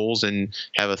round holes and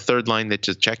have a third line that's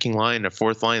a checking line, a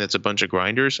fourth line that's a bunch of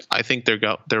grinders. I think their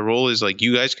role is like,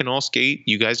 you guys can all skate.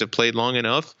 You guys have played long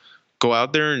enough. Go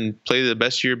out there and play to the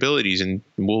best of your abilities, and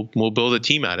we'll build a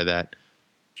team out of that.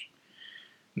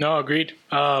 No, agreed.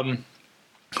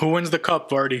 Who wins the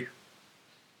cup, Vardy?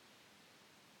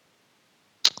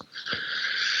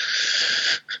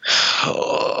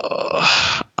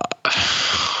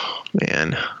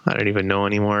 Man, I don't even know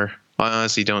anymore. I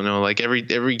honestly don't know. Like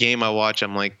every game I watch,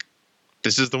 I'm like,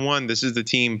 this is the one, this is the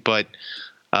team. But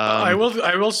I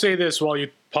will say this while you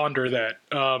ponder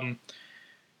that.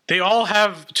 They all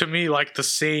have, to me, like the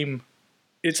same.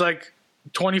 It's like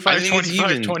 25,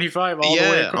 25, 25 all the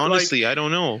way. Yeah, honestly, I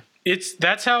don't know.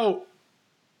 That's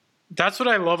what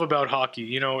I love about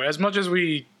hockey. As much as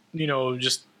we,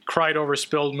 just cried over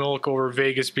spilled milk over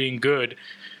Vegas being good,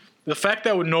 the fact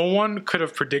that no one could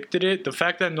have predicted it, the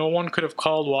fact that no one could have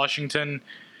called Washington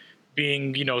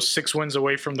being, 6 wins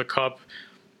away from the cup,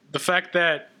 the fact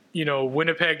that,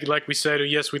 Winnipeg, like we said,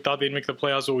 yes, we thought they'd make the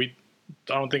playoffs,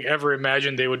 but I don't think ever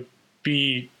imagined they would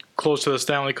be close to the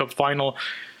Stanley Cup final.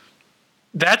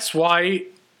 That's why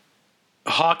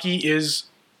hockey is,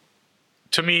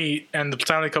 to me, and the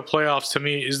Stanley Cup playoffs, to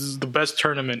me, is the best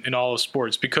tournament in all of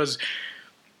sports. Because,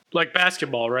 like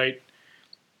basketball, right?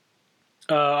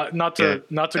 Not to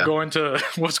go into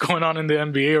what's going on in the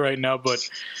NBA right now, but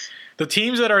the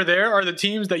teams that are there are the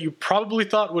teams that you probably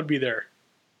thought would be there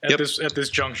at this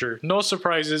juncture. No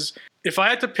surprises. If I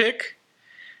had to pick,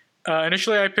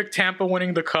 initially I picked Tampa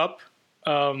winning the cup,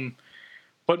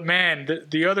 but man,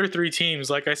 the other 3 teams,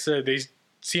 like I said, they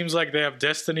seems like they have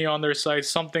destiny on their side.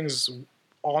 Something's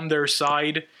on their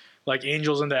side, like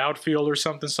angels in the outfield or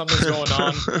something. Something's going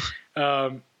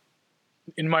on.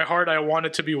 In my heart, I want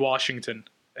it to be Washington,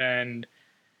 and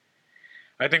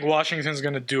I think Washington's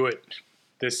going to do it.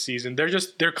 this season.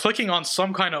 They're clicking on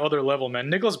some kind of other level, man.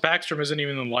 Nicholas Backstrom isn't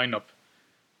even in the lineup.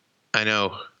 I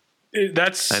know.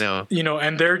 I know.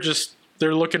 And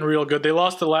they're looking real good. They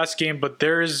lost the last game, but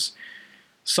there is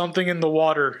something in the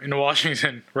water in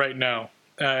Washington right now,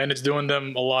 and it's doing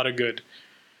them a lot of good.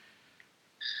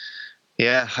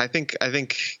 Yeah, I think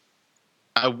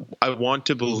I want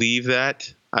to believe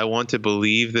that. I want to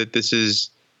believe that this is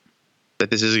going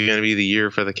to be the year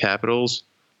for the Capitals.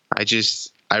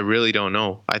 I really don't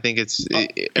know. I think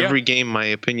every game my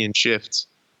opinion shifts.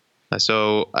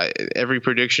 So every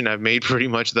prediction I've made pretty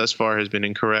much thus far has been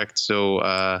incorrect.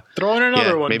 So throw in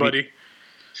another one, buddy.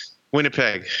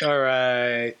 Winnipeg. All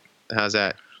right. How's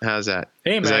that?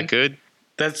 Hey, man. Is that good?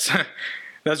 That's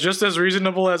just as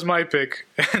reasonable as my pick,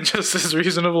 and just as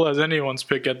reasonable as anyone's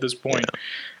pick at this point.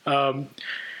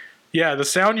 The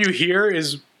sound you hear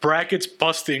is brackets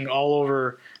busting all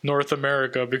over North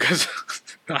America because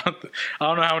I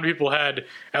don't know how many people had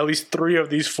at least 3 of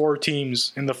these 4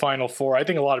 teams in the Final Four. I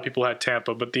think a lot of people had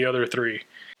Tampa, but the other 3.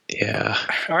 Yeah.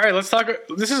 All right, let's talk.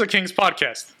 This is a Kings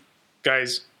podcast,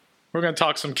 guys. We're going to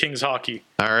talk some Kings hockey.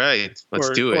 All right, let's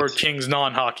do it. Or Kings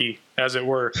non-hockey, as it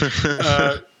were.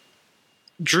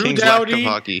 Drew Kings Doughty.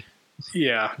 Hockey.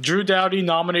 Yeah, Drew Doughty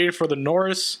nominated for the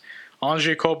Norris.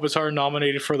 Anze Kopitar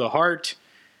nominated for the Hart.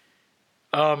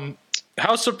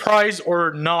 How surprised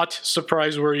or not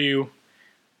surprised were you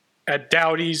at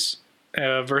Doughty's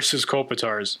versus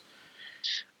Kopitar's?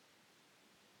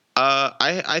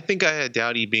 I think I had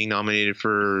Doughty being nominated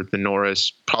for the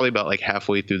Norris probably about like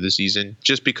halfway through the season,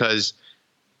 just because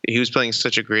he was playing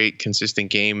such a great,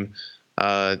 consistent game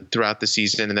throughout the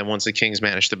season. And then once the Kings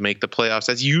managed to make the playoffs,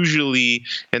 that's usually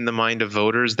in the mind of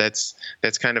voters, that's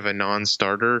kind of a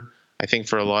non-starter. I think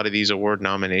for a lot of these award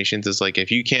nominations, it's like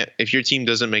if your team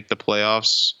doesn't make the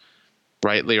playoffs,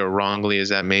 rightly or wrongly as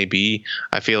that may be,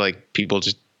 I feel like people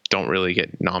just don't really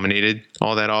get nominated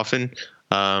all that often.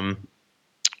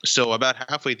 So about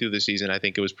halfway through the season, I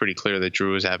think it was pretty clear that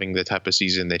Drew was having the type of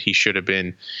season that he should have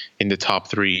been in the top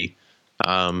 3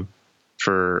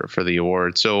 for the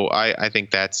award. So I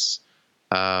think that's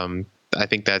very,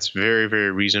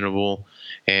 very reasonable.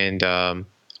 And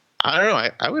I don't know.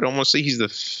 I would almost say he's the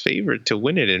favorite to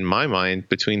win it in my mind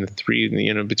between the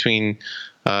 3. Between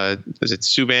is it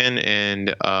Subban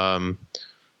and oh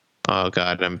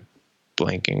God, I'm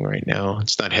blanking right now.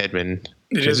 It's not Hedman.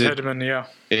 It is Hedman, yeah.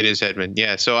 It is Hedman,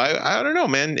 yeah. So I don't know,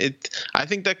 man. I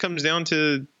think that comes down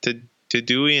to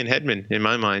Dewey and Hedman in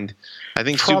my mind. I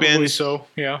think probably Subban. So,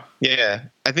 yeah. Yeah,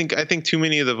 I think too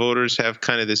many of the voters have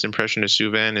kind of this impression of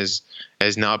Subban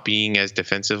as not being as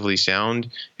defensively sound,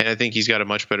 and I think he's got a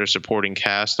much better supporting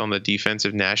cast on the defense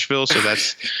of Nashville. So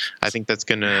I think that's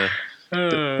gonna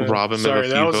rob him of a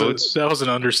few votes. That was an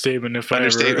understatement. My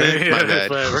bad.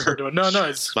 If I ever heard one. No,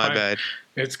 it's my fine. bad.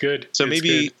 It's good. So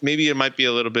maybe it might be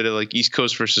a little bit of like East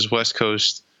Coast versus West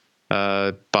Coast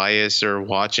bias or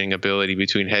watching ability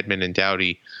between Hedman and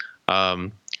Doughty.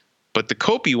 But the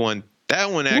Kopi one,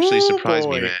 that one actually surprised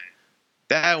me, man.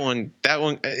 That one.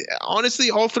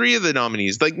 Honestly, all 3 of the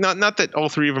nominees, like not that all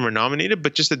 3 of them are nominated,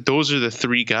 but just that those are the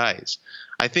 3 guys.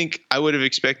 I think I would have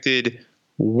expected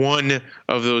one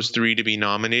of those 3 to be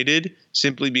nominated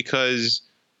simply because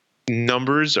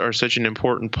numbers are such an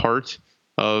important part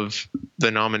of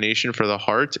the nomination for the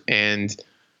Hart. And,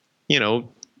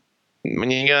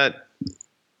 when you got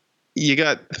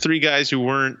 3 guys who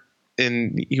weren't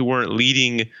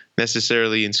leading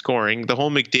necessarily in scoring, the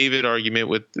whole McDavid argument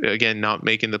with, again, not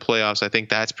making the playoffs, I think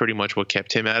that's pretty much what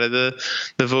kept him out of the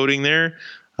voting there.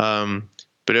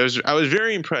 But I was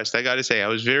very impressed. I got to say, I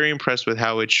was very impressed with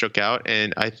how it shook out.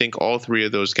 And I think all 3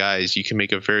 of those guys, you can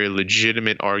make a very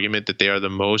legitimate argument that they are the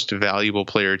most valuable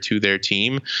player to their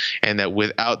team. And that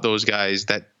without those guys,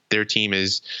 that their team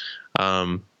is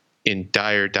in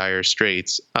dire, dire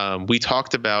straits. We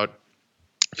talked about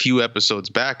a few episodes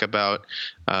back about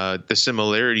the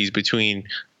similarities between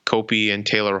Kopi and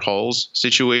Taylor Hall's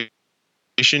situation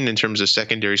in terms of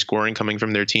secondary scoring coming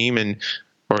from their team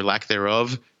or lack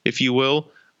thereof, if you will.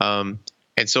 And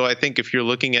so I think if you're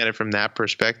looking at it from that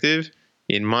perspective,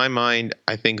 in my mind,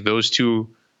 I think those 2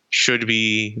 should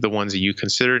be the ones that you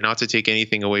consider, not to take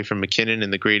anything away from McKinnon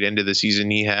and the great end of the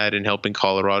season he had in helping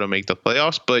Colorado make the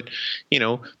playoffs. But,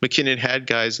 McKinnon had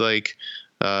guys like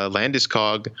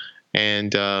Landeskog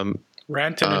and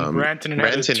Rantanen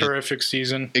had a terrific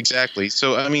season. Exactly.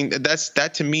 So, I mean,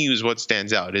 that to me is what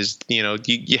stands out is,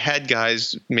 you had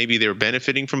guys, maybe they were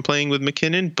benefiting from playing with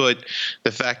McKinnon, but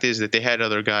the fact is that they had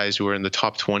other guys who were in the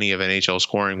top 20 of NHL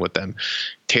scoring with them.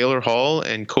 Taylor Hall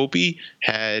and Kopi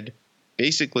had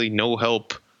basically no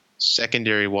help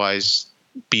secondary wise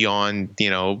beyond,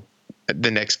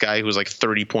 the next guy who's like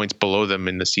 30 points below them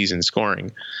in the season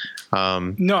scoring.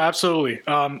 No, absolutely.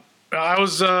 I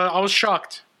was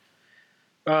shocked.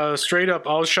 Straight up,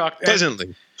 I was shocked.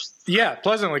 Pleasantly. Yeah,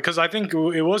 pleasantly, because I think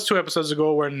it was 2 episodes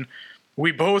ago when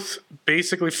we both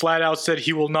basically flat out said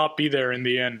he will not be there in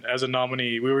the end as a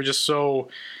nominee. We were just so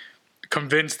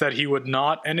convinced that he would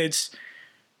not, and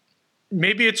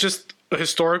maybe it's just a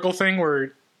historical thing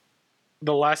where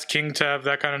the last king to have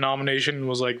that kind of nomination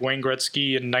was like Wayne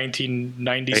Gretzky in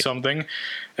 1990 something,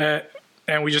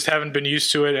 and we just haven't been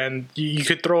used to it. And you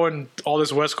could throw in all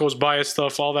this West Coast bias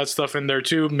stuff, all that stuff in there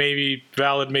too. Maybe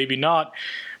valid, maybe not,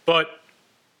 but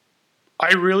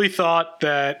I really thought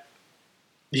that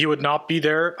he would not be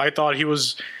there. I thought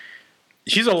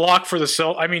he's a lock for the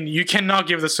Selke. I mean, you cannot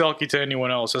give the Selke to anyone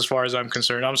else as far as I'm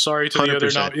concerned. I'm sorry to 100%. The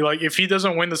other nominee. Like, if he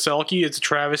doesn't win the Selke, it's a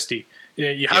travesty.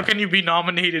 How can you be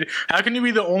nominated? How can you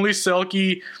be the only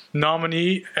Selke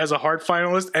nominee as a Hart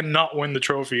finalist and not win the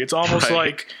trophy? It's almost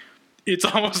like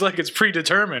it's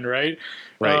predetermined, right?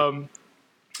 Right.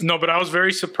 No, but I was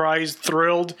very surprised,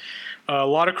 thrilled, a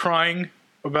lot of crying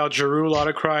about Giroux, a lot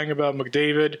of crying about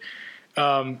McDavid.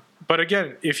 But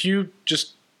again, if you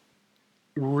just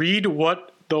read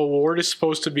what the award is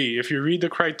supposed to be, if you read the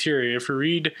criteria, if you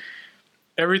read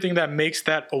everything that makes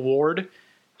that award,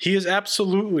 he is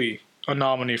absolutely a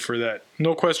nominee for that.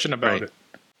 No question about it.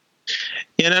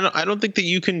 Yeah, and I don't think that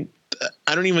you can.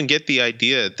 I don't even get the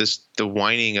idea. The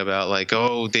whining about like,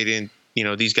 oh, they didn't.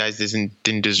 These guys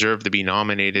didn't deserve to be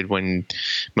nominated when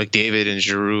McDavid and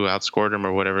Giroux outscored them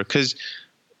or whatever. Because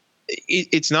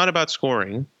it's not about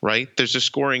scoring, right? There's a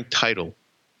scoring title.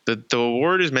 The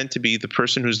award is meant to be the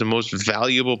person who's the most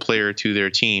valuable player to their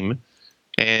team,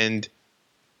 and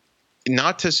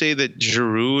not to say that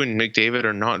Giroux and McDavid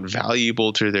are not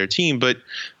valuable to their team, but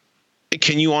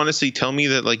can you honestly tell me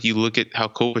that, like, you look at how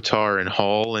Kopitar and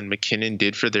Hall and McKinnon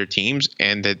did for their teams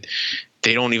and that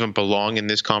they don't even belong in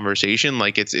this conversation?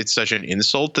 Like, it's such an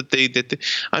insult that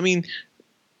I mean,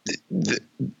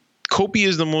 Kopi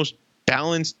is the most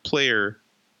balanced player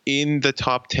in the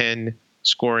top 10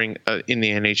 scoring in the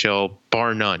NHL,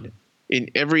 bar none. In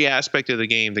every aspect of the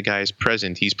game, the guy is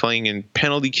present. He's playing in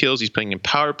penalty kills. He's playing in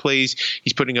power plays.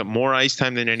 He's putting up more ice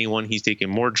time than anyone. He's taking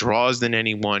more draws than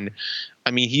anyone.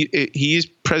 I mean, he is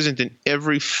present in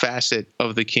every facet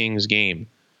of the Kings game.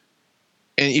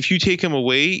 And if you take him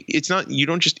away, you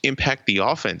don't just impact the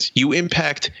offense. You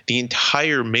impact the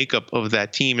entire makeup of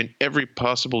that team in every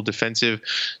possible defensive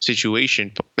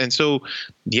situation. And so,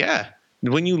 yeah,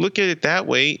 when you look at it that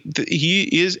way, he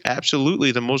is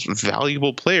absolutely the most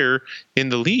valuable player in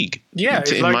the league. Yeah,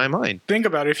 in my mind. Think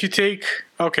about it. If you take,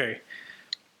 the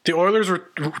Oilers were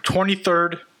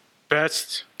 23rd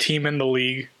best team in the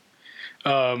league.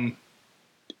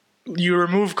 You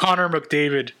remove Connor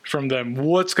McDavid from them,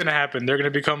 what's going to happen? They're going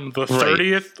to become the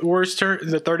 30th worst,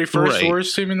 the 31st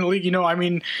worst team in the league. I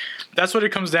mean, that's what it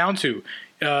comes down to.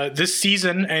 This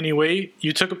season, anyway,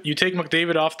 you take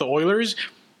McDavid off the Oilers.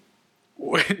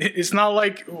 It's not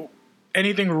like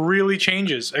anything really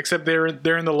changes, except they're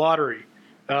in the lottery,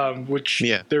 which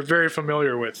they're very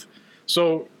familiar with.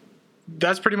 So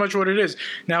that's pretty much what it is.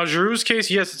 Now, Giroux's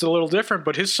case, yes, it's a little different,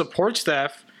 but his support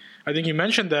staff, I think you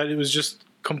mentioned that, it was just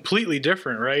completely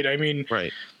different, right? I mean,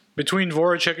 between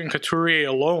Voracek and Couturier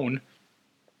alone,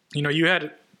 you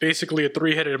had basically a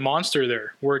 3-headed monster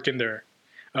there working there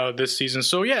this season.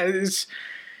 So yeah,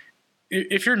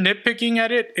 if you're nitpicking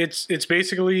at it, it's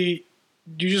basically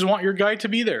you just want your guy to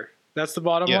be there. That's the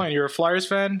bottom line. You're a Flyers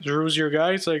fan. Giroux's your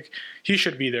guy. It's like, he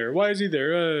should be there. Why is he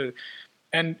there?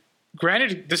 And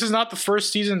granted, this is not the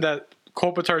first season that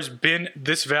Kopitar's been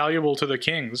this valuable to the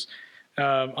Kings.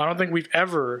 I don't think we've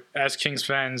ever, as Kings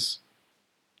fans,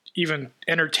 even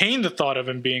entertained the thought of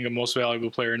him being a most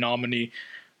valuable player nominee,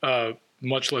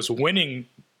 much less winning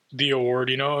the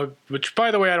award, which,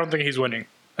 by the way, I don't think he's winning,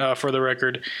 for the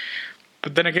record.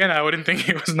 But then again, I wouldn't think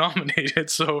he was nominated,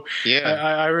 so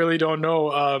I really don't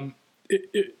know.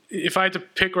 If I had to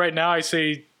pick right now, I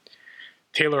say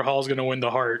Taylor Hall's going to win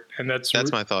the Hart, and that's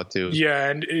my thought too. Yeah,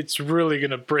 and it's really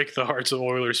going to break the hearts of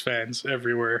Oilers fans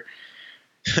everywhere.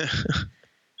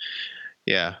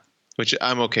 Yeah, which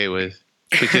I'm okay with,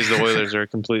 because the Oilers are a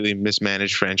completely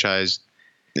mismanaged franchise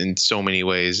in so many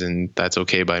ways, and that's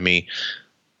okay by me.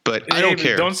 But I don't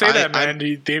care. Don't say that, man.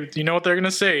 You know what they're going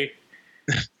to say?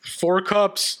 4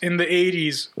 cups in the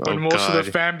 80s when most of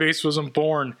the fan base wasn't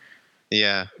born.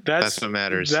 Yeah, that's what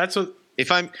matters. That's what.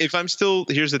 If I'm still,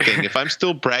 here's the thing. If I'm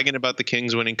still bragging about the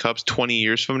Kings winning cups 20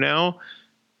 years from now,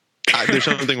 there's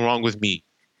something wrong with me.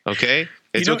 Okay?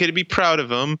 It's okay to be proud of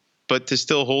them, but to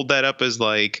still hold that up as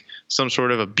like some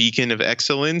sort of a beacon of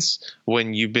excellence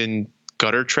when you've been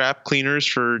gutter trap cleaners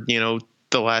for,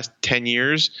 the last 10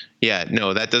 years. Yeah,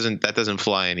 no, that doesn't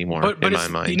fly anymore in my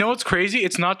mind. You know what's crazy?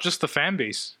 It's not just the fan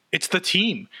base. It's the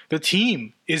team. The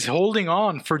team is holding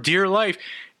on for dear life.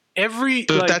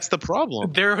 That's the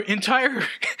problem.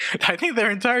 I think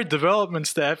their entire development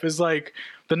staff is like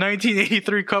the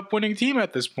 1983 Cup winning team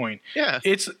at this point. Yeah.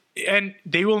 And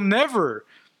they will never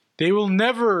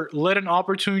let an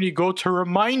opportunity go to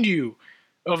remind you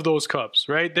of those cups,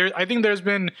 right? I think there's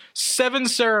been 7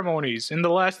 ceremonies in the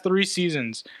last 3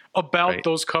 seasons about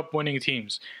those cup winning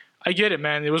teams. I get it,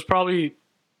 man. It was probably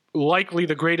likely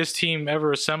the greatest team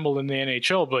ever assembled in the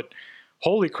NHL, but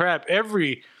holy crap,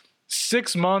 every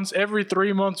 6 months, every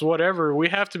 3 months, whatever, we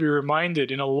have to be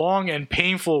reminded in a long and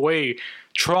painful way,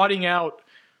 trotting out.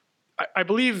 I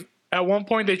believe at one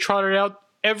point they trotted out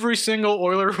every single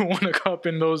Oiler who won a cup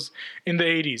in the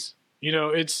 80s.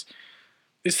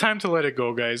 It's time to let it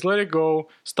go, guys. Let it go.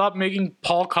 Stop making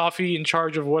Paul Coffey in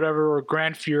charge of whatever, or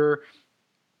Grant Fuhr.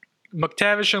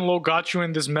 McTavish and Lowe got you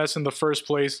in this mess in the first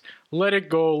place. Let it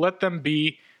go. Let them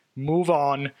be. Move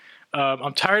on.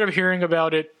 I'm tired of hearing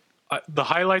about it. The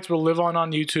highlights will live on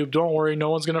YouTube. Don't worry. No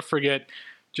one's going to forget.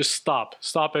 Just stop.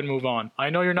 Stop and move on.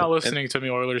 I know you're not listening to me,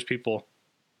 Oilers people.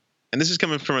 And this is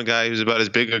coming from a guy who's about as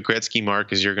big a Gretzky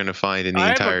mark as you're going to find in the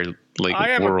entire world. I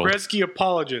am a Gretzky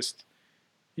apologist.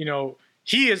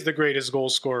 He is the greatest goal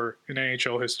scorer in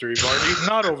NHL history, Vardy,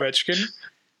 not Ovechkin.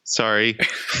 Sorry.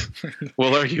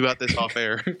 We'll argue about this off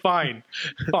air. Fine.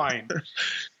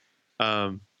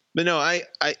 But no, I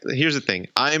here's the thing.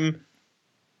 I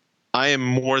am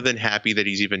more than happy that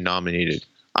he's even nominated.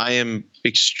 I am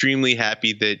extremely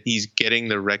happy that he's getting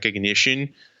the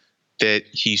recognition that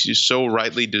he so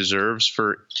rightly deserves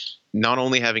for not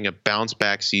only having a bounce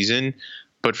back season,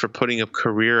 but for putting up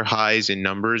career highs in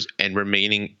numbers and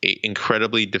remaining an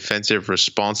incredibly defensive,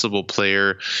 responsible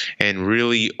player and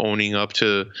really owning up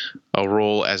to a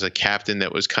role as a captain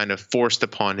that was kind of forced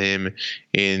upon him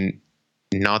in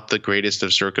not the greatest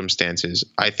of circumstances.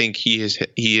 I think he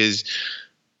has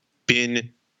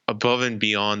been above and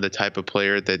beyond the type of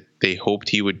player that they hoped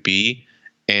he would be.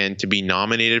 And to be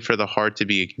nominated for the Hart, to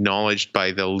be acknowledged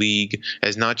by the league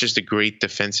as not just a great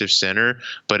defensive center,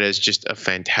 but as just a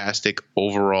fantastic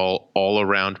overall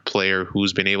all-around player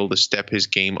who's been able to step his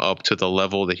game up to the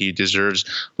level that he deserves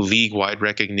league-wide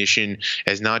recognition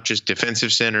as not just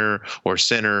defensive center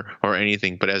or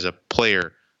anything, but as a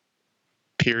player,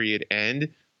 period. And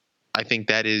I think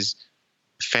that is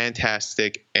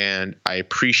fantastic, and I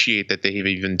appreciate that they have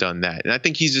even done that. And I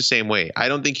think he's the same way. I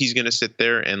don't think he's going to sit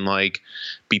there and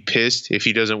be pissed if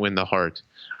he doesn't win the Hart.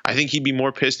 I think he'd be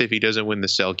more pissed if he doesn't win the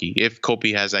Selke, if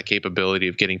Kopi has that capability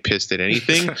of getting pissed at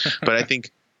anything. But I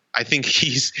think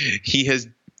he has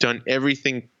done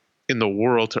everything in the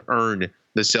world to earn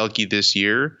the Selke this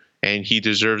year, and he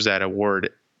deserves that award.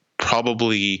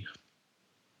 Probably,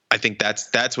 I think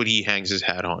that's what he hangs his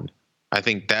hat on. I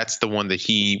think that's the one that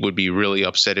he would be really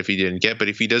upset if he didn't get. But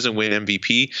if he doesn't win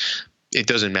MVP, it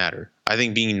doesn't matter. I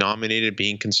think being nominated,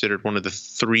 being considered one of the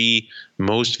 3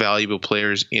 most valuable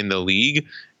players in the league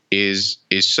is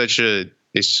such a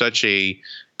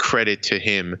credit to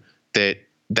him that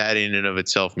in and of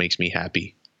itself makes me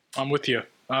happy. I'm with you.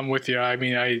 I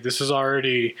mean,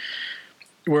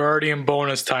 we're already in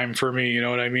bonus time for me. You know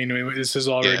what I mean? This is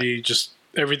already just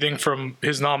everything from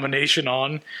his nomination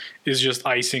on is just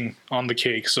icing on the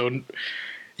cake. So,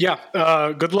 yeah,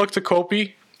 good luck to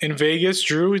Kopi in Vegas.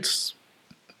 Drew,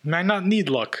 might not need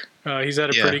luck. He's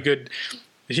had a pretty good.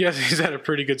 He's had a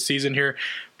pretty good season here.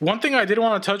 One thing I did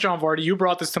want to touch on, Vardy, you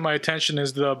brought this to my attention,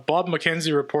 is the Bob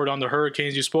McKenzie report on the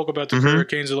Hurricanes. You spoke about the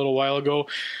Hurricanes a little while ago.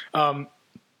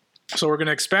 So we're going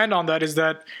to expand on that. Is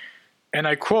that, and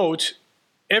I quote,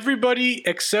 "Everybody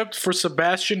except for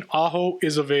Sebastian Aho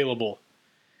is available.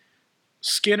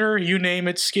 Skinner, you name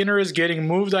it. Skinner is getting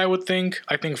moved, I would think.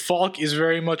 I think Falk is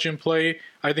very much in play.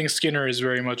 I think Skinner is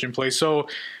very much in play." So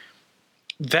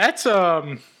that's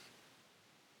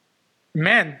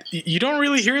man, you don't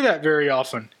really hear that very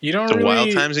often. You don't really.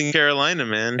 Wild times in Carolina,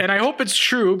 man. And I hope it's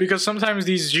true, because sometimes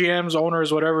these GMs,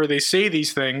 owners, whatever, they say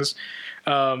these things.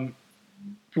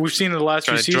 We've seen in the last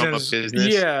few seasons.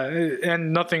 Yeah,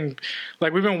 and nothing.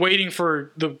 We've been waiting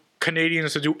for the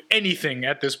Canadians to do anything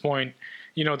at this point,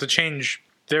 to change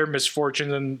their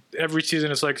misfortunes. And every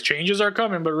season it's changes are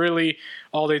coming, but really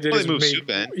all they did is one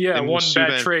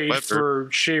bad trade for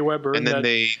Shea Weber. And then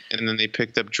they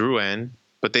picked up Drouin,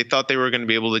 but they thought they were going to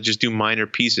be able to just do minor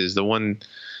pieces. The one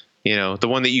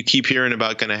that you keep hearing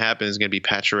about going to happen is going to be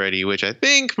Pacioretty, which I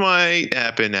think might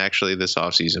happen actually this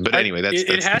offseason. But anyway,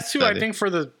 it has to, I think, for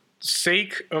the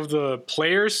sake of the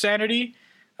player's sanity.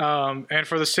 and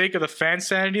for the sake of the fan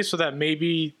sanity, so that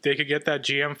maybe they could get that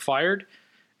GM fired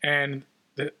and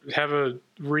have a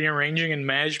rearranging in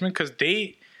management, because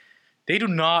they do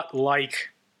not like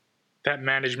that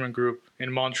management group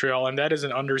in Montreal, and that is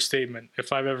an understatement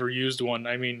if I've ever used one.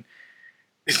 I mean,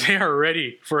 they are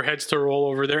ready for heads to roll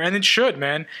over there, and it should,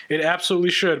 man. It absolutely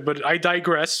should, but I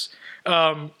digress.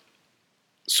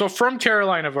 So from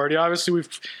Carolina, Vardy, obviously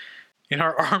in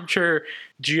our armchair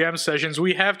GM sessions,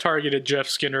 we have targeted Jeff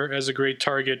Skinner as a great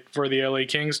target for the LA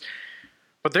Kings,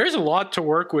 but there's a lot to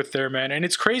work with there, man, and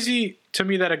it's crazy to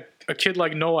me that a kid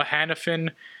like Noah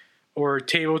Hannafin or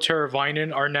Teuvo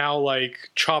Teravainen are now like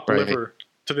chopped liver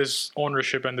to this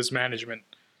ownership and this management.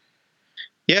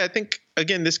 Yeah, I think,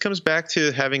 again, this comes back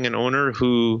to having an owner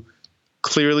who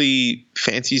clearly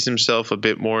fancies himself a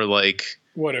bit more like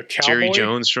what, a cowboy? Jerry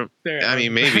Jones from, I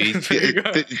mean, maybe.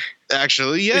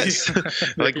 Actually, yes.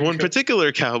 Like one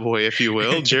particular cowboy, if you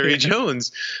will, Jerry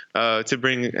Jones, to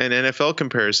bring an NFL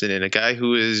comparison in, a guy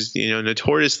who is,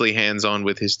 notoriously hands-on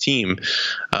with his team.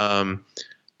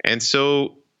 And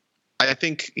so I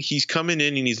think he's coming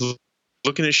in and he's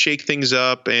looking to shake things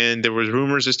up, and there was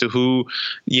rumors as to who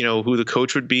the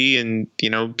coach would be, and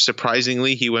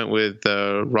surprisingly he went with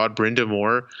Rod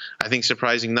Brindamore. I think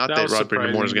surprising, not that Rod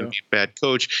Brindamore is going to be a bad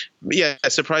coach, but yeah,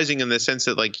 surprising in the sense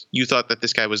that like you thought that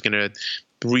this guy was going to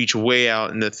reach way out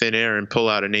in the thin air and pull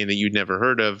out a name that you'd never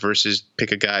heard of, versus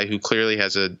pick a guy who clearly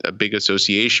has a big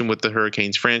association with the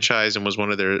Hurricanes franchise and was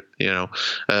one of their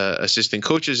assistant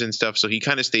coaches and stuff. So he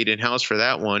kind of stayed in house for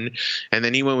that one, and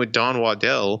then he went with Don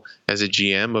Waddell as a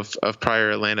GM of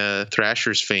prior Atlanta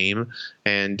Thrashers fame,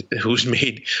 and who's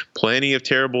made plenty of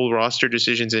terrible roster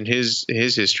decisions in his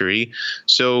history.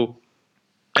 So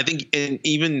I think, and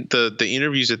even the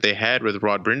interviews that they had with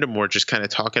Rod Brindamore, just kind of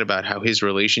talking about how his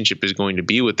relationship is going to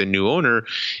be with the new owner,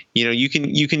 you can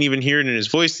even hear it in his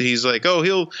voice that he's like, oh,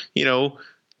 he'll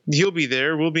be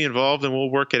there, we'll be involved, and we'll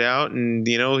work it out, and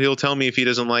he'll tell me if he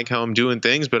doesn't like how I'm doing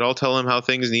things, but I'll tell him how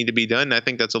things need to be done. And I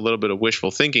think that's a little bit of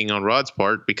wishful thinking on Rod's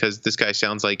part, because this guy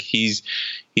sounds like he's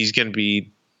going to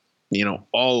be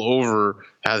all over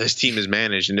how this team is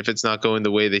managed. And if it's not going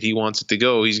the way that he wants it to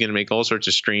go, he's going to make all sorts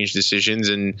of strange decisions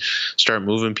and start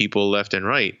moving people left and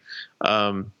right.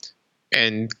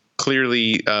 And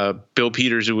clearly, Bill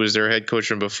Peters, who was their head coach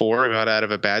from before, got out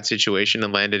of a bad situation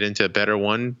and landed into a better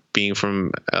one, being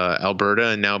from Alberta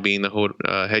and now being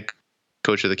the head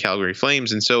coach of the Calgary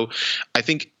Flames. And so I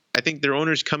think their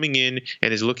owner's coming in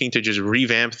and is looking to just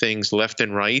revamp things left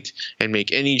and right and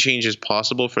make any changes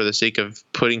possible for the sake of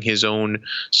putting his own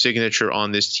signature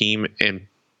on this team and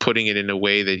putting it in a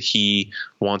way that he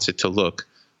wants it to look.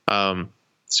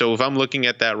 So if I'm looking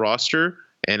at that roster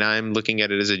and I'm looking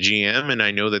at it as a GM and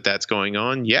I know that that's going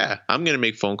on, yeah, I'm going to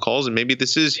make phone calls, and maybe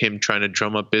this is him trying to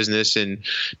drum up business and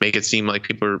make it seem like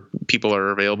people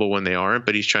are available when they aren't,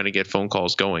 but he's trying to get phone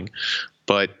calls going.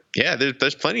 But yeah,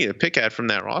 there's plenty to pick at from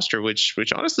that roster, which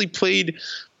honestly played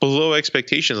below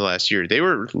expectations last year. They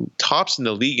were tops in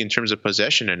the league in terms of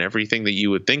possession and everything that you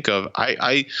would think of.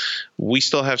 We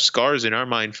still have scars in our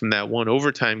mind from that one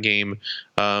overtime game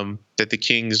that the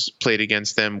Kings played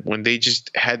against them, when they just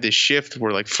had this shift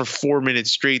where, like, for 4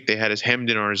 minutes straight they had us hemmed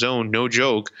in our zone, no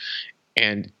joke.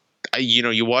 And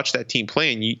you watch that team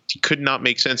play and you could not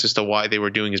make sense as to why they were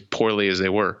doing as poorly as they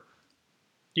were.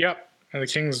 Yep. And the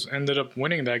Kings ended up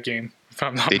winning that game, if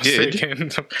I'm not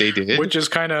mistaken. They did. Which is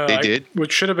kind of,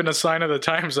 which should have been a sign of the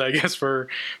times, I guess, for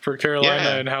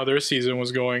Carolina and how their season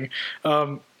was going.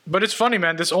 But it's funny,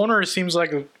 man. This owner seems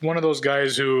like one of those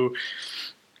guys who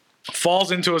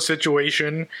falls into a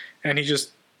situation and he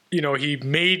just, he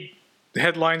made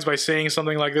headlines by saying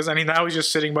something like this, and now he's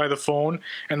just sitting by the phone,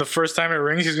 and the first time it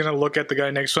rings, he's gonna look at the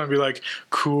guy next to him and be like,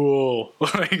 cool,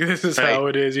 like, this is how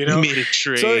it is, Made a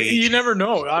trade. So you never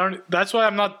know. That's why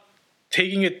I'm not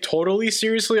taking it totally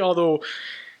seriously, although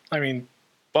I mean,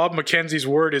 Bob McKenzie's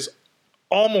word is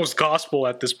almost gospel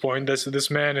at this point. This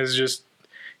man is just,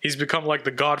 he's become like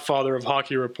the godfather of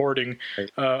hockey reporting.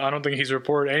 I don't think he's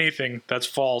reported anything that's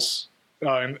false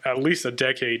in at least a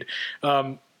decade.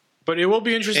 But it will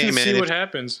be interesting to see what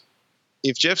happens.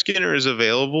 If Jeff Skinner is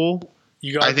available,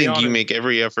 I think you make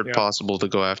every effort possible to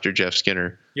go after Jeff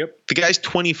Skinner. Yep. The guy's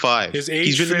 25. His age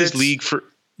he's been fits, in this league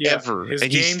forever, and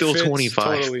he's still 25.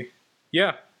 Totally.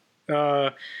 Yeah.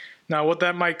 Now, what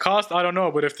that might cost, I don't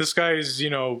know. But if this guy is,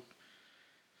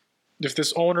 if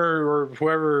this owner or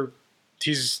whoever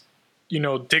he's,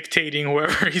 dictating,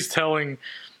 whoever he's telling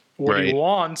what he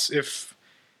wants, if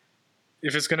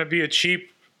it's going to be a cheap,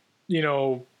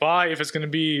 buy, if it's going to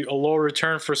be a low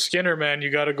return for Skinner, man, you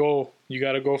got to go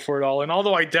for it all. And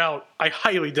although I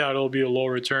highly doubt it'll be a low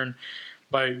return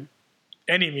by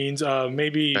any means.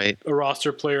 Maybe Right. a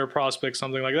roster player, prospect,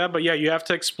 something like that. But yeah, you have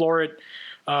to explore it.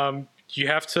 You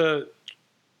have to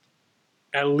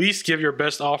at least give your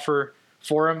best offer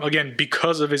for him, again,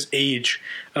 because of his age.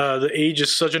 The age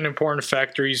is such an important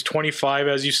factor. He's 25,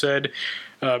 as you said.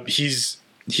 He's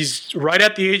right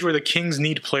at the age where the Kings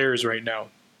need players right now.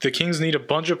 The Kings need a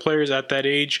bunch of players at that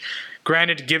age.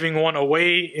 Granted, giving one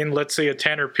away in, let's say, a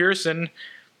Tanner Pearson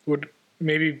would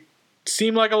maybe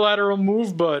seem like a lateral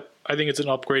move, but I think it's an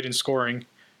upgrade in scoring,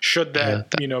 should that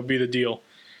be the deal.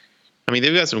 I mean,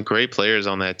 they've got some great players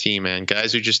on that team, man.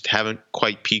 Guys who just haven't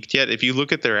quite peaked yet. If you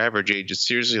look at their average age, it's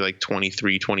seriously like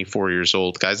 23, 24 years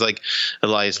old. Guys like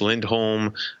Elias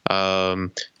Lindholm,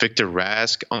 Victor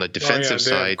Rask on the defensive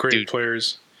side. Great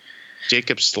players.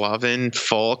 Jacob Slavin,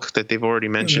 Falk that they've already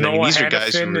mentioned. Noah these are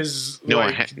guys Hannafin who is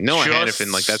Noah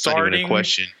Hannafin, like that's not even a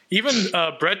question. Even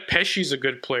Brett Pesci's a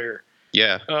good player.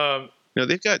 Yeah. No,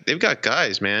 they've got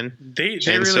guys, man. They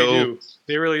really do.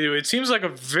 They really do. It seems like a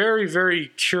very,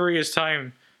 very curious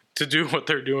time to do what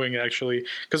they're doing, actually.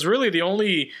 Because really, the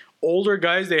only older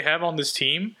guys they have on this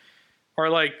team are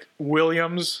like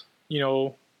Williams,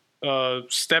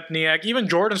 Stepniak. Even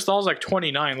Jordan Stahl's like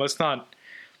 29. Let's not,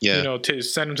 to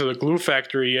send him to the glue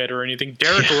factory yet or anything.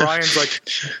 Derek Ryan's like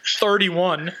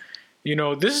 31.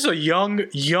 This is a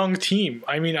young team.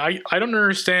 I mean, I don't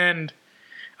understand.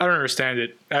 I don't understand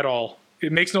it at all.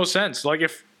 It makes no sense. Like,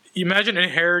 if imagine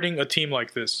inheriting a team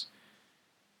like this,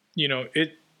 you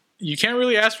can't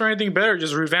really ask for anything better.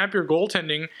 Just revamp your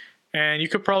goaltending, and you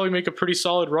could probably make a pretty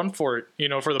solid run for it.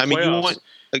 For the playoffs.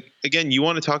 You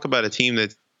want to talk about a team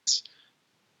that's,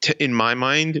 in my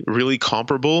mind, really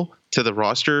comparable to the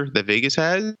roster that Vegas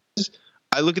has.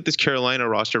 I look at this Carolina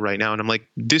roster right now, and I'm like,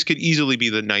 this could easily be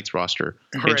the Knights roster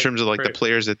in terms of the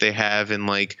players that they have, and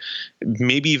like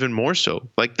maybe even more so.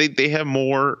 Like they have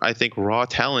more, I think, raw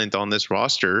talent on this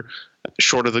roster,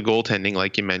 short of the goaltending,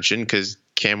 like you mentioned, because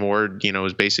Cam Ward,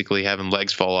 is basically having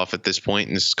legs fall off at this point,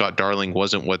 and Scott Darling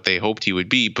wasn't what they hoped he would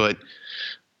be. But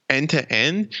end to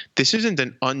end, this isn't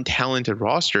an untalented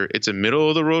roster. It's a middle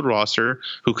of the road roster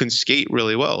who can skate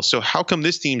really well. So how come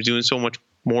this team's doing so much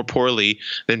more poorly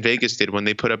than Vegas did when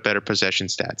they put up better possession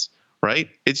stats, right?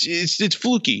 It's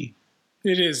fluky.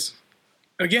 It is.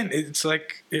 Again, it's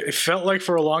like it felt like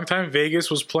for a long time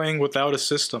Vegas was playing without a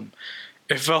system.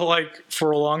 It felt like for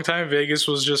a long time Vegas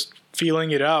was just feeling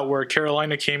it out, where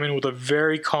Carolina came in with a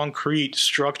very concrete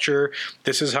structure.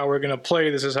 This is how we're going to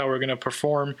play. This is how we're going to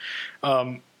perform.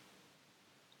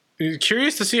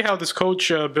 Curious to see how this coach,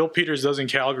 Bill Peters, does in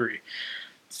Calgary.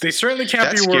 They certainly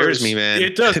can't be worse. That scares me, man.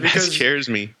 It does. That scares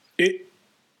me. It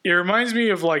reminds me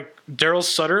of like Daryl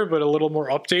Sutter, but a little more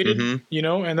updated,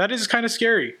 and that is kind of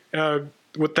scary.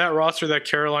 With that roster that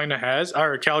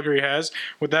Calgary has,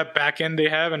 with that back end they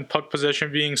have and puck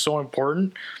possession being so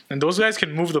important. And those guys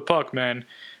can move the puck, man.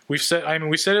 We said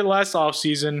it last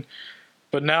offseason,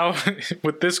 but now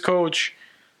with this coach,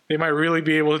 they might really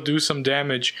be able to do some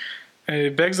damage. And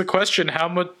it begs the question,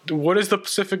 what is the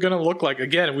Pacific going to look like?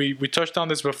 Again, we touched on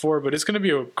this before, but it's going to be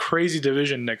a crazy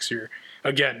division next year.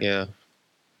 Again.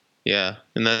 Yeah.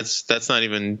 And that's not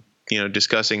even,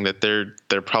 discussing that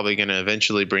they're probably going to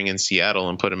eventually bring in Seattle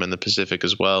and put them in the Pacific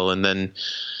as well. And then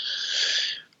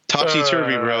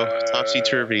topsy-turvy, bro.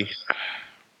 Topsy-turvy.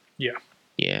 Yeah.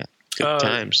 Yeah. Good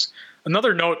times.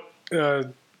 Another note,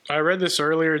 I read this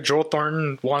earlier. Joe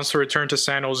Thornton wants to return to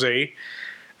San Jose.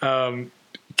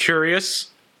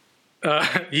 Curious.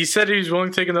 He said he's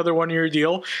willing to take another 1-year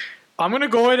deal. I'm going to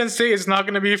go ahead and say it's not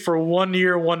going to be for 1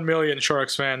 year, $1 million,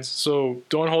 Sharks fans. So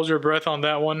don't hold your breath on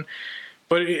that one.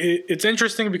 But it's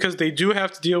interesting because they do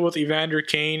have to deal with Evander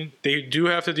Kane. They do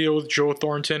have to deal with Joe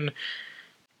Thornton.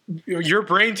 Your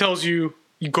brain tells you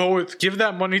give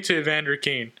that money to Evander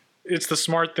Kane. It's the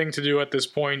smart thing to do at this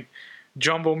point.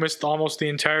 Jumbo missed almost the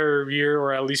entire year,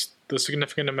 or at least the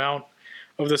significant amount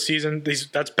of the season.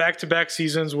 That's back-to-back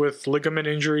seasons with ligament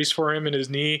injuries for him in his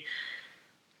knee.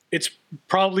 It's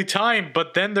probably time,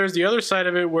 but then there's the other side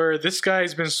of it where this guy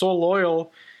has been so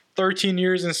loyal, 13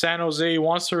 years in San Jose,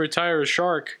 wants to retire a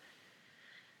Shark.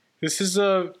 This is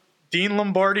a Dean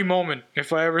Lombardi moment,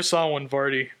 if I ever saw one,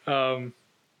 Vardy.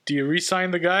 Do you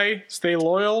re-sign the guy, stay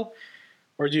loyal,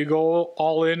 or do you go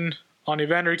all in on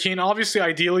Evander Kane? Obviously,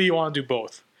 ideally, you want to do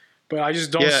both. But I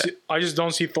just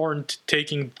don't see Thornton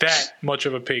taking that much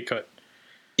of a pay cut.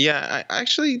 Yeah, I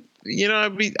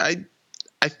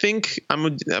think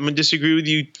I'm gonna disagree with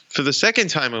you for the second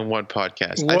time in one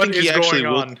podcast. What I think is he actually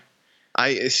going on?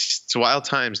 It's wild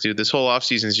times, dude. This whole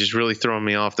offseason is just really throwing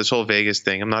me off. This whole Vegas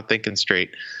thing, I'm not thinking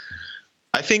straight.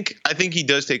 I think he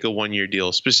does take a 1-year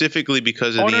deal, specifically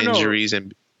because of the injuries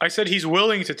and I said he's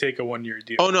willing to take a 1-year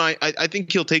deal. Oh, no, I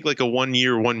think he'll take like a 1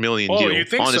 year, $1 million deal. Oh, you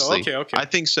think honestly. so? Okay. I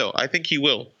think so. I think he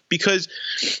will. Because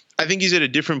I think he's at a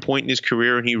different point in his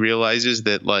career and he realizes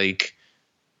that, like,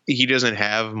 he doesn't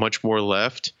have much more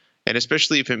left. And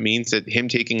especially if it means that him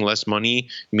taking less money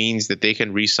means that they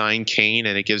can re-sign Kane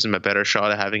and it gives him a better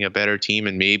shot at having a better team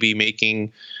and maybe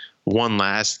making one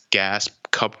last gasp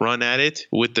cup run at it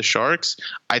with the Sharks,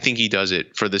 I think he does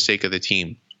it for the sake of the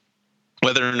team.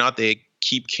 Whether or not they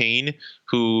keep Kane,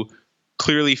 who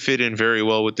clearly fit in very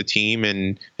well with the team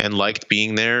and liked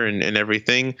being there and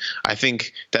everything, I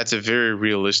think that's a very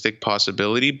realistic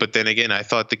possibility. But then again, I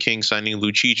thought the Kings signing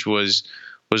Lucic was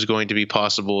going to be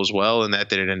possible as well, and that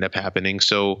didn't end up happening.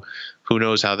 So who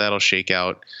knows how that'll shake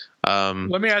out.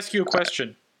 Let me ask you a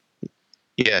question.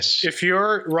 Yes. If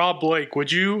you're Rob Blake,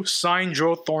 would you sign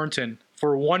Joe Thornton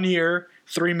for 1 year,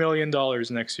 $3 million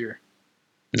next year?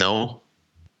 No.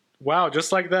 Wow,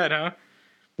 just like that, huh?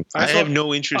 I have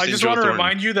no interest in Joe Thornton. I just want to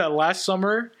remind you that last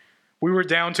summer, we were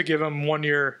down to give him 1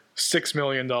 year, $6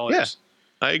 million. Yeah,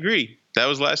 I agree. That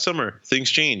was last summer. Things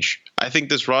change. I think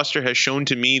this roster has shown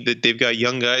to me that they've got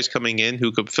young guys coming in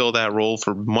who could fill that role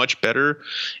for much better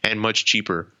and much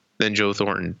cheaper than Joe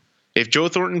Thornton. If Joe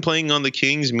Thornton playing on the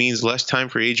Kings means less time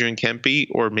for Adrian Kempe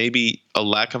or maybe a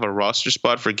lack of a roster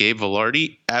spot for Gabe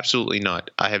Vilardi, absolutely not.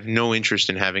 I have no interest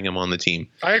in having him on the team.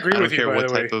 I agree with you, by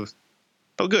the way.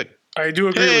 Oh, good. I do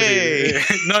agree with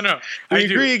you. No. I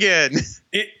agree again.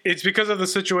 It's because of the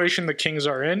situation the Kings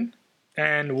are in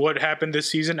and what happened this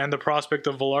season and the prospect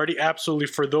of Vilardi. Absolutely,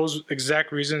 for those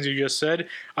exact reasons you just said,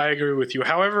 I agree with you.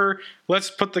 However, let's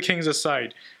put the Kings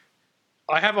aside.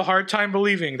 I have a hard time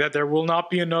believing that there will not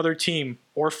be another team,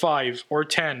 or 5 or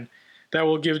 10, that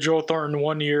will give Joe Thornton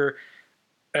 1 year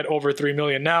at over $3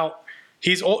 million. Now,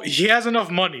 he has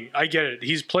enough money. I get it.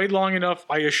 He's played long enough.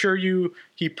 I assure you,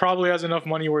 he probably has enough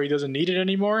money where he doesn't need it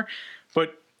anymore.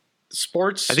 But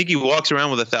sports, I think he walks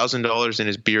around with $1,000 in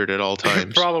his beard at all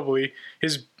times. Probably.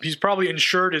 He's probably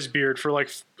insured his beard for like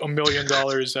 $1 million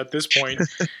at this point.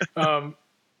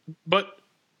 But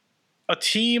a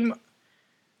team,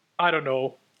 I don't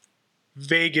know,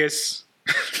 Vegas,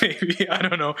 maybe, I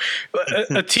don't know.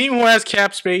 A team who has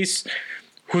cap space,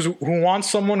 who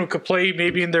wants someone who could play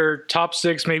maybe in their top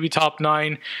 6, maybe top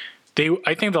 9,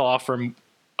 I think they'll offer him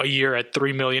a year at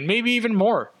 $3 million, maybe even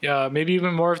more. Maybe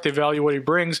even more if they value what he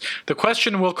brings. The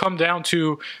question will come down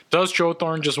to, does Joe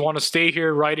Thornton just want to stay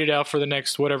here, ride it out for the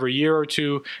next whatever year or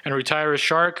two, and retire a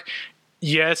Shark?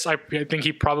 Yes, I think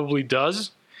he probably does.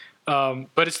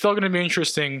 But it's still going to be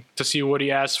interesting to see what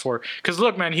he asks for. Because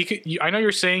look, man, I know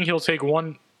you're saying he'll take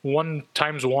one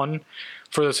times one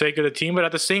for the sake of the team, but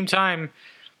at the same time,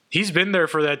 he's been there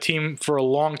for that team for a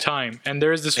long time. And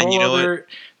there's this whole other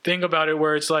thing about it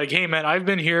where it's like, hey, man, I've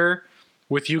been here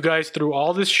with you guys through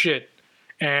all this shit.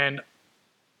 And,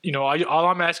 all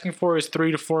I'm asking for is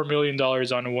 $3 to $4 million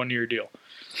on a 1 year deal.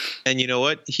 And you know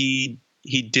what? He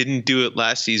didn't do it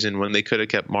last season when they could have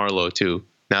kept Marleau too,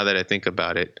 now that I think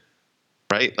about it.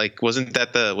 Right? Like, wasn't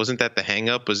that the hang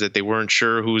up? Was that they weren't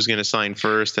sure who was going to sign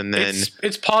first, and then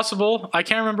it's possible. I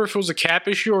can't remember if it was a cap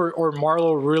issue or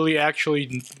Marleau really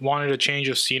actually wanted a change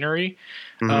of scenery.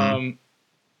 Mm-hmm.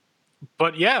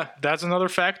 But yeah, that's another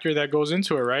factor that goes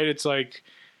into it, right? It's like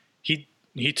he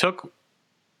took.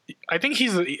 I think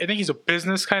he's a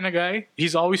business kind of guy.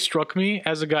 He's always struck me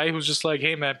as a guy who's just like,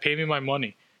 hey man, pay me my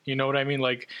money. You know what I mean?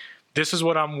 Like, this is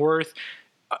what I'm worth.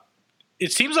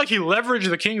 It seems like he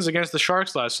leveraged the Kings against the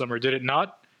Sharks last summer, did it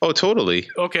not? Oh, totally.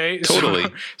 Okay. Totally.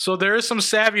 So there is some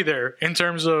savvy there in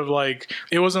terms of, like,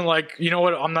 it wasn't like, you know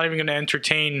what, I'm not even going to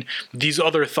entertain these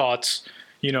other thoughts.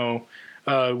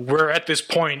 We're at this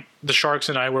point, the Sharks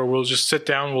and I, where we'll just sit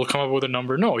down, we'll come up with a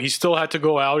number. No, he still had to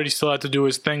go out. He still had to do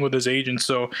his thing with his agent.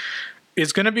 So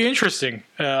it's going to be interesting.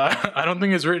 I don't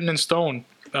think it's written in stone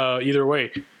either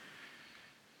way.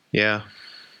 Yeah.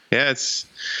 Yeah,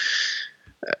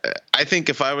 I think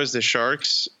if I was the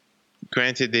Sharks,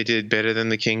 granted they did better than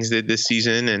the Kings did this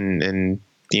season, and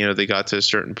they got to a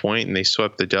certain point and they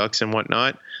swept the Ducks and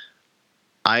whatnot,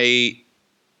 I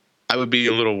would be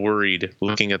a little worried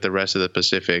looking at the rest of the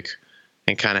Pacific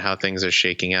and kind of how things are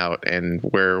shaking out and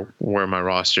where my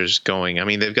roster's going. I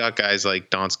mean, they've got guys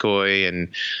like Donskoy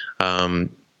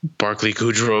and Barclay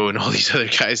Goodrow and all these other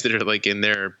guys that are like in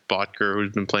there, Botker,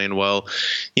 who's been playing well,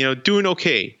 doing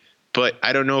okay. But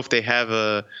I don't know if they have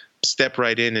a step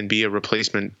right in and be a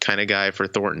replacement kind of guy for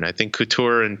Thornton. I think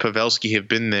Couture and Pavelski have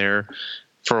been there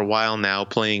for a while now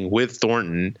playing with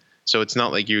Thornton. So it's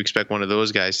not like you expect one of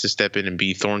those guys to step in and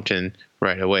be Thornton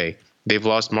right away. They've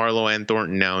lost Marleau and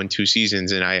Thornton now in 2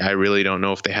 seasons, and I really don't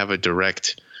know if they have a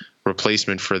direct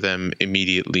replacement for them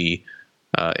immediately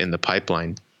in the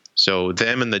pipeline. So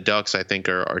them and the Ducks, I think,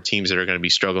 are teams that are going to be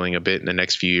struggling a bit in the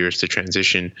next few years to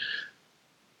transition.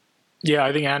 Yeah,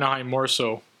 I think Anaheim more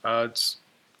so. It's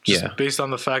just based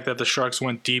on the fact that the Sharks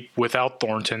went deep without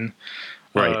Thornton.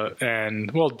 Right.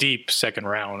 And deep second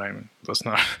round. I mean, let's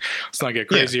not get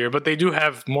crazy here, but they do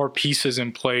have more pieces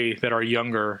in play that are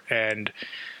younger, and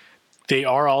they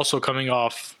are also coming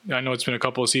off. I know it's been a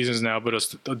couple of seasons now, but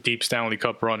a deep Stanley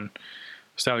Cup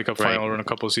final run a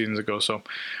couple of seasons ago. So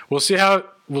we'll see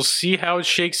how it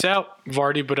shakes out,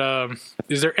 Vardy. But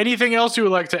is there anything else you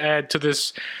would like to add to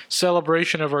this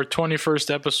celebration of our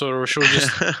 21st episode, or should we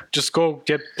just go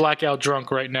get blackout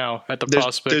drunk right now at the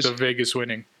prospect of Vegas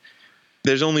winning?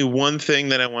 There's only one thing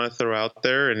that I want to throw out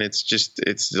there, and it's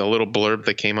a little blurb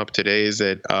that came up today, is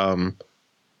that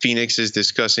Phoenix is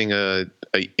discussing a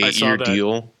 8-year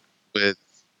deal with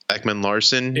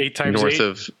Ekman-Larsson. 8 times north 8?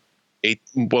 of 8.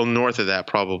 Well, north of that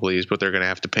probably is what they're going to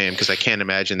have to pay him, because I can't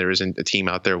imagine there isn't a team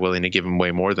out there willing to give him way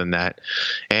more than that.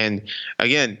 And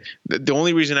again, the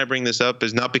only reason I bring this up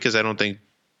is not because I don't think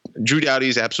Drew Doughty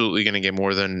is absolutely going to get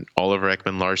more than Oliver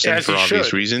Ekman-Larsson for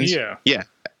obvious reasons. Yeah.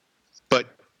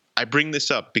 But I bring this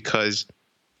up because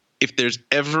if there's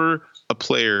ever a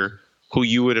player who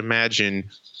you would imagine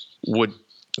would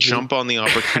jump on the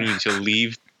opportunity to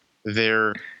leave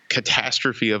their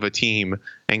catastrophe of a team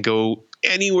and go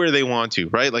anywhere they want to,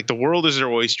 right? Like, the world is their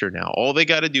oyster now. All they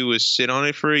got to do is sit on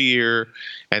it for a year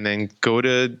and then go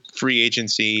to free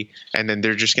agency, and then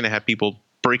they're just going to have people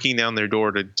breaking down their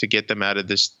door to get them out of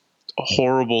this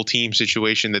horrible team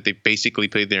situation that they basically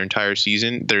played their entire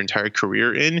season, their entire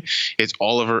career in. It's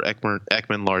Oliver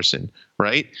Ekman-Larsson,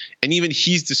 right? And even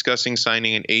he's discussing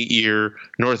signing an 8-year,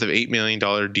 north of $8 million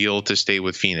deal to stay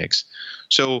with Phoenix.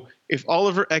 So if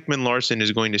Oliver Ekman-Larsson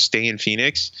is going to stay in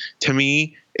Phoenix, to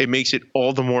me, it makes it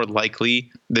all the more likely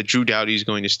that Drew Doughty is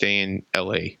going to stay in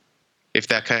LA, if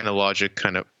that kind of logic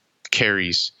kind of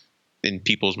carries in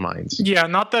people's minds. Yeah,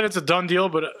 not that it's a done deal,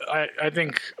 but I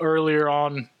think earlier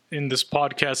on in this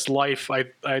podcast life, I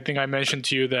think I mentioned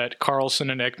to you that Carlson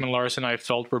and Ekman-Larsson I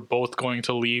felt were both going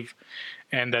to leave,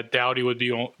 and that Doughty would be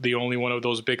the only one of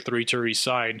those big three to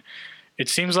re-sign. It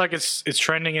seems like it's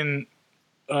trending in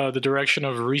the direction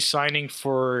of re-signing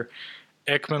for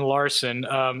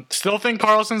Ekman-Larsson. Still think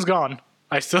Carlson's gone.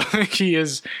 I still think he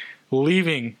is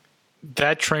leaving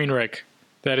that train wreck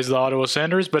that is the Ottawa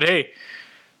Senators. But hey,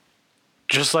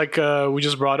 just like we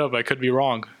just brought up, I could be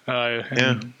wrong.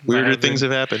 Weirder things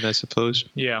have happened, I suppose.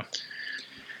 Yeah.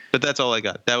 But that's all I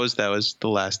got. That was the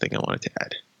last thing I wanted to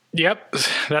add. Yep.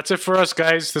 That's it for us,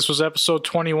 guys. This was episode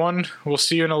 21. We'll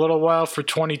see you in a little while for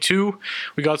 22.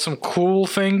 We got some cool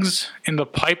things in the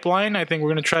pipeline. I think we're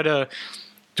going to try to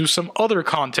do some other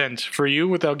content for you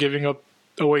without giving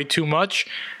away too much.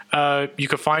 You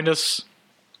can find us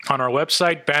on our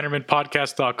website,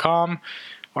 bannermenpodcast.com.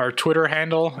 Our Twitter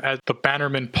handle at the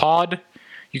Bannermen Pod.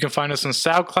 You can find us on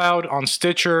SoundCloud, on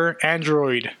Stitcher,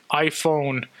 Android,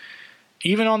 iPhone,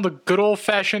 even on the good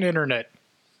old-fashioned internet,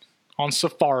 on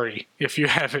Safari, if you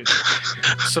haven't.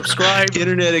 Subscribe.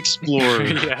 Internet Explorer.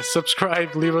 Yeah,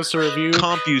 subscribe, leave us a review.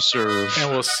 CompuServe.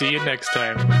 And we'll see you next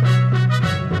time.